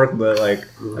housework, but like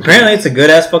apparently it's a good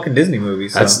ass fucking Disney movie.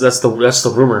 So That's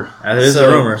the rumor. that is a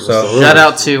rumor. So Shout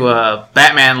out to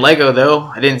Batman Lego though.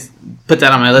 I didn't put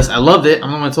that on my list. I loved it.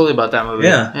 I'm gonna tell you about that movie.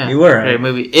 Yeah, you were. Great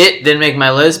movie. It didn't make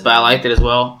my list, but I liked it as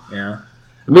well. yeah.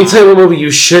 Let me tell you what movie you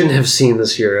shouldn't have seen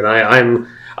this year, and I'm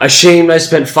ashamed I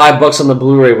spent $5 on the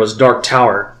Blu-ray. Was Dark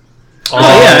Tower. Oh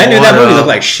yeah, I knew that what movie up? looked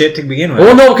like shit to begin with.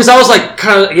 Well, no, because I was like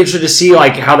kind of interested to see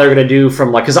like how they're gonna do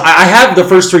from like because I have the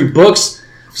first 3 books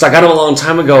because I got them a long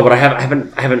time ago, but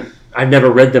I've never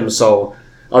read them, so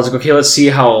I was like, okay, let's see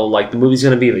how like the movie's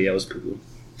gonna be. But yeah, it was poo-poo.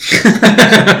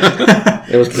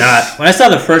 It was poo-poo. Nah, when I saw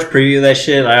the first preview of that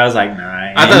shit, I was like, nah.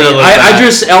 I thought it looked bad.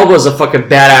 Idris Elba's a fucking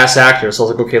badass actor, so I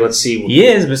was like, okay, let's see. He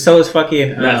is, but so is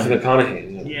fucking. Matthew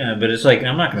McConaughey. Yeah, but it's like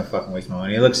I'm not gonna fucking waste my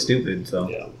money. It looks stupid, so.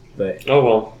 Yeah. But Oh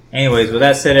well. anyways, with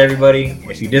that said, everybody,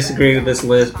 if you disagree with this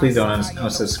list, please don't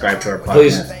unsubscribe to our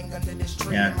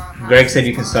podcast. Yeah, Greg said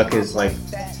you can suck his like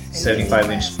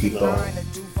 75-inch people.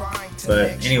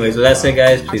 But anyways, with that said,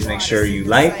 guys, please make sure you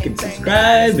like and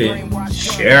subscribe and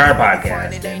share our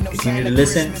podcast and continue to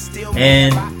listen.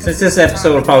 And since this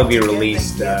episode will probably be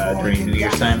released during New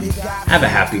Year's time, have a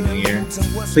happy New Year.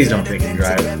 Please don't drink and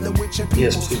drive.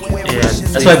 Yes, please. Yeah,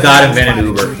 That's why God invented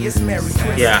Uber.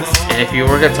 yeah. And if you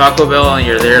work at Taco Bell and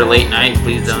you're there late night,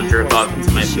 please don't jerk off into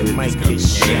my food.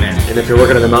 Amen. And if you're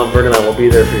working at the Mount Vernon, I will be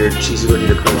there for your cheesy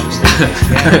gordita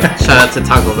crunchies. Shout out to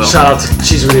Taco Bell. Shout out to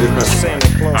cheesy gordita crunchies. Santa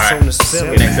Claus Alright. on the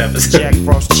ceiling. Next episode. Jack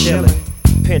Frost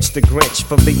chillin'. Pinch the Grinch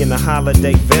for being a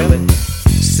holiday villain.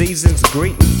 Season's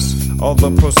greetings. All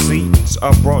the proceedings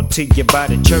are brought to you by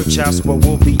the church house where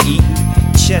we'll be eating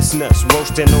chestnuts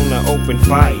roasting on an open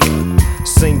fire.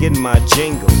 Singing my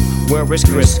jingle. Where is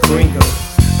Kris Kringle?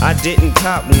 I didn't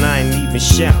cop and I ain't even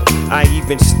shout. I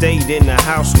even stayed in the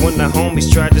house when the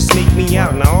homies tried to sneak me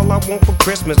out. Now all I want for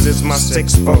Christmas is my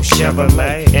 6'4"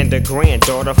 Chevrolet and a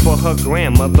granddaughter for her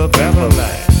grandmother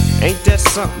Beverly. Ain't that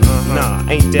something? Nah,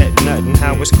 ain't that nothing.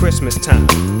 How it's Christmas time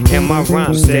and my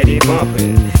rhyme steady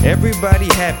bumping. Everybody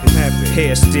happy,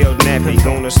 hair still nappy.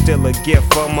 Gonna steal a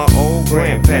gift for my old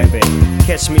grandpappy.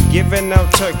 Catch me giving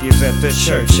out turkeys at the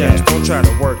church house. Don't try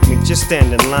to work me, just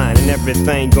stand in line and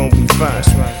everything gon' be fine.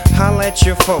 Holla at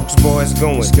your folks, boys,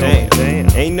 going down.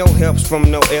 Ain't no helps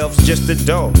from no elves, just a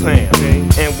dog pound.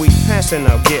 And we passing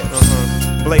out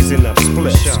gifts, blazing up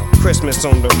splits. Christmas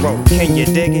on the road, can you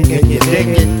dig it? Can you dig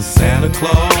it? Santa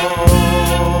Claus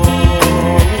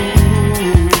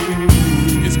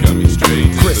is coming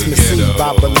straight to Christmas the Eve, ghetto.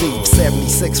 I believe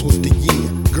 76 was the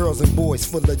year. Girls and boys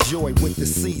full of joy with the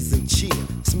season cheer.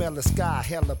 Smell the sky,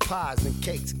 hella pies and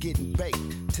cakes getting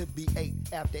baked to be ate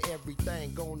after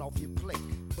everything going off your plate.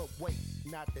 But wait,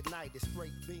 not tonight. It's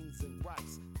straight beans and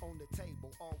rice on the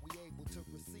table. All we able to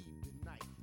receive tonight.